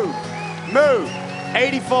 Move.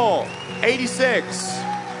 84, 86.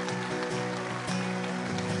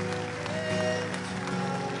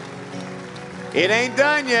 It ain't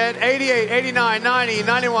done yet. 88, 89, 90,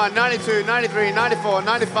 91, 92, 93, 94,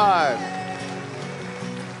 95.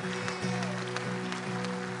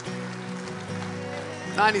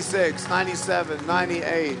 96, 97,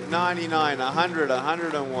 98, 99, 100,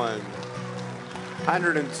 101.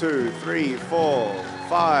 102, 3, 4,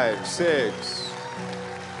 5, 6.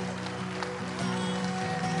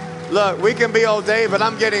 Look, we can be all day, but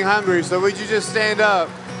I'm getting hungry. So would you just stand up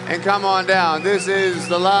and come on down? This is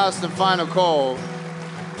the last and final call.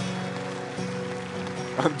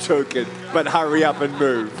 I'm joking, but hurry up and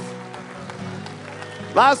move.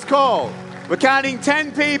 Last call. We're counting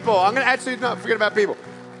 10 people. I'm going to actually not forget about people.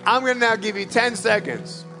 I'm going to now give you 10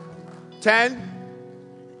 seconds. 10,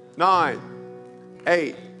 9,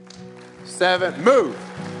 8, 7, move.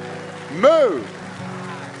 Move.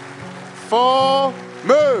 4,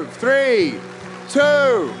 move. 3, 2,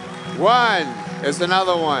 1. There's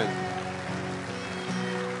another one.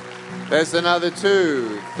 There's another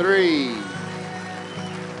 2, 3.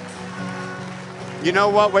 You know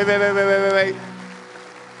what? Wait.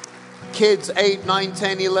 Kids 8, 9,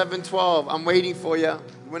 10, 11, 12. I'm waiting for you.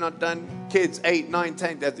 We're not done. Kids 8, 9,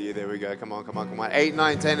 10. That's you. There we go. Come on. 8,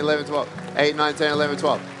 9, 10, 11, 12. 8, 9, 10, 11,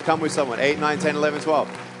 12. Come with someone. 8, 9, 10, 11, 12.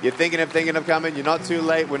 You're thinking of coming. You're not too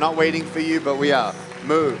late. We're not waiting for you, but we are.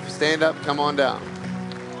 Move. Stand up. Come on down.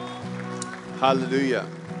 Hallelujah.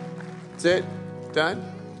 That's it. Done.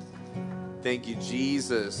 Thank you,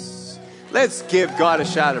 Jesus. Let's give God a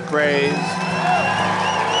shout of praise.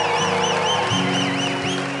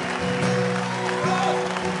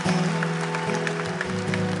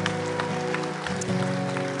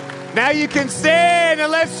 Now you can stand and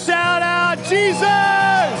let's shout out Jesus.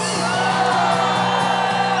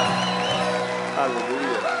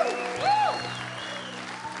 Hallelujah.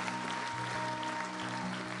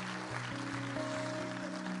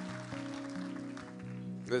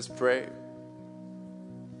 Let's pray.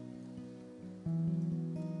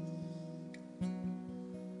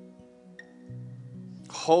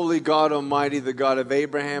 Holy God Almighty, the God of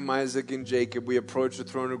Abraham, Isaac, and Jacob, we approach the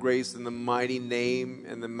throne of grace in the mighty name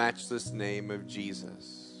and the matchless name of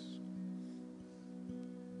Jesus.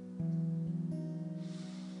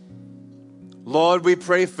 Lord, we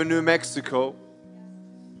pray for New Mexico.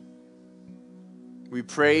 We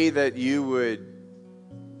pray that you would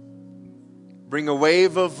bring a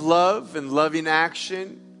wave of love and loving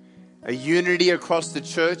action, a unity across the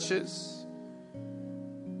churches.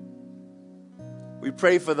 We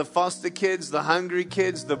pray for the foster kids, the hungry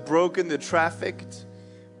kids, the broken, the trafficked.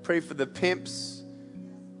 Pray for the pimps,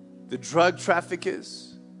 the drug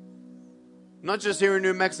traffickers. Not just here in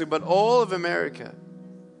New Mexico, but all of America.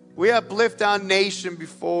 We uplift our nation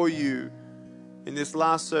before you in this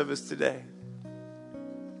last service today.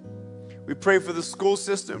 We pray for the school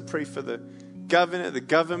system, pray for the governor, the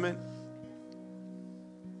government.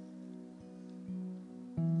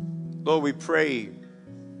 Lord, we pray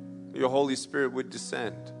your Holy Spirit would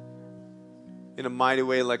descend in a mighty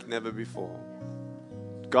way like never before.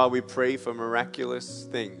 God, we pray for miraculous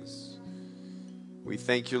things. We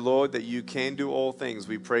thank you, Lord, that you can do all things.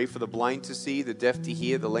 We pray for the blind to see, the deaf to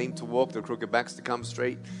hear, the lame to walk, the crooked backs to come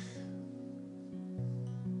straight,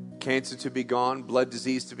 cancer to be gone, blood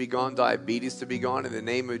disease to be gone, diabetes to be gone in the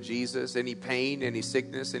name of Jesus. Any pain, any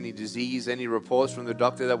sickness, any disease, any reports from the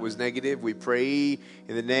doctor that was negative, we pray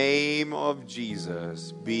in the name of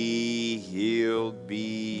Jesus. Be healed,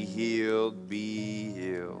 be healed, be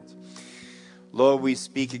healed. Lord, we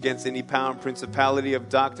speak against any power and principality of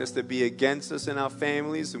darkness that be against us and our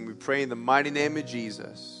families, and we pray in the mighty name of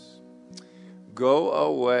Jesus. Go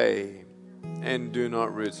away and do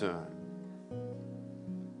not return.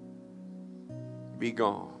 Be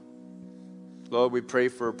gone. Lord, we pray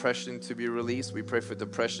for oppression to be released. We pray for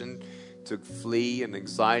depression to flee and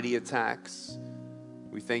anxiety attacks.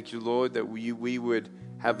 We thank you, Lord, that we would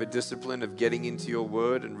have a discipline of getting into your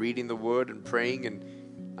word and reading the word and praying and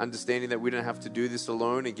understanding that we don't have to do this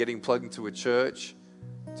alone and getting plugged into a church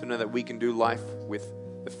to know that we can do life with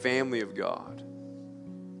the family of God.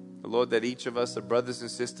 Lord, that each of us are brothers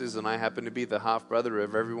and sisters, and I happen to be the half brother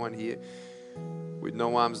of everyone here. With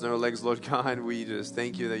no arms, no legs, Lord God, we just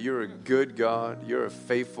thank you that you're a good God. You're a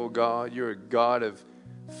faithful God. You're a God of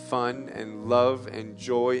fun and love and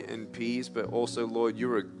joy and peace. But also, Lord,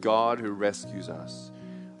 you're a God who rescues us.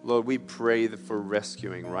 Lord, we pray for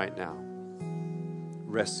rescuing right now.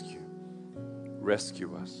 Rescue.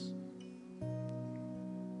 Rescue us.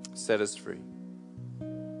 Set us free.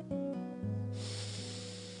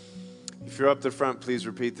 If you're up the front, please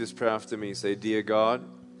repeat this prayer after me. Say, Dear God,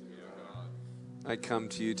 I come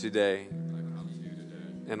to you today,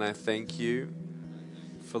 and I thank you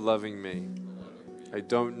for loving me. I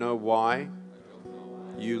don't know why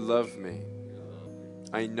you love me.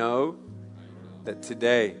 I know that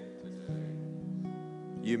today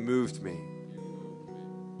you moved me.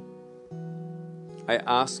 I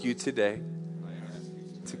ask you today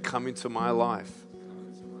to come into my life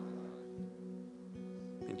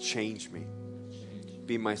and change me.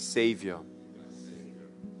 Be my Savior.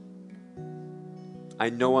 I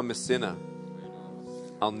know I'm a sinner.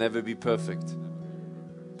 I'll never be perfect.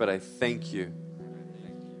 But I thank you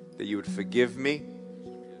that you would forgive me,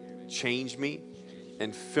 change me,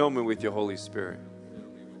 and fill me with your Holy Spirit.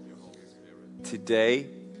 Today,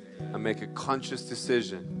 I make a conscious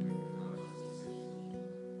decision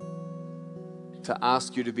to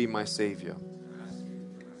ask you to be my Savior,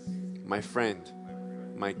 my friend,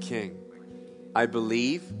 my King. I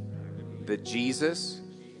believe that Jesus,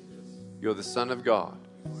 you're the Son of God.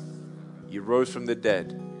 You rose from the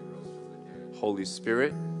dead. Holy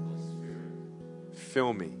Spirit,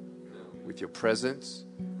 fill me with your presence,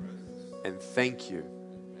 and thank you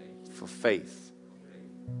for faith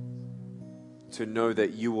to know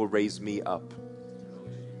that you will raise me up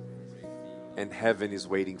and heaven is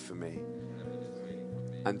waiting for me.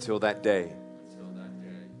 Until that day,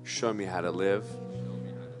 show me how to live.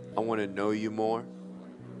 I want to know you more.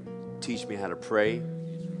 Teach me how to pray,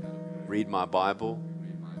 read my Bible,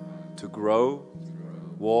 to grow,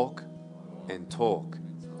 walk, and talk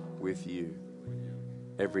with you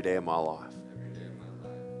every day of my life.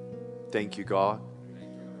 Thank you, God.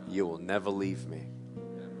 You will never leave me.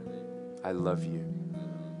 I love you.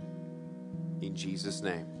 In Jesus'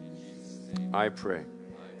 name, I pray.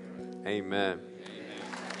 Amen.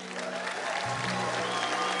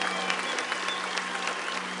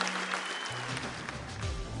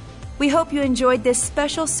 We hope you enjoyed this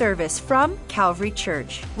special service from Calvary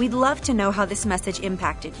Church. We'd love to know how this message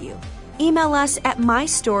impacted you. Email us at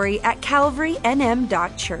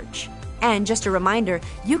mystory@calvarynm.church. And just a reminder,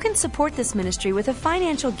 you can support this ministry with a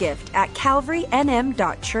financial gift at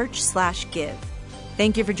calvarynm.church/give.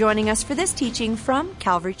 Thank you for joining us for this teaching from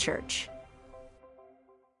Calvary Church.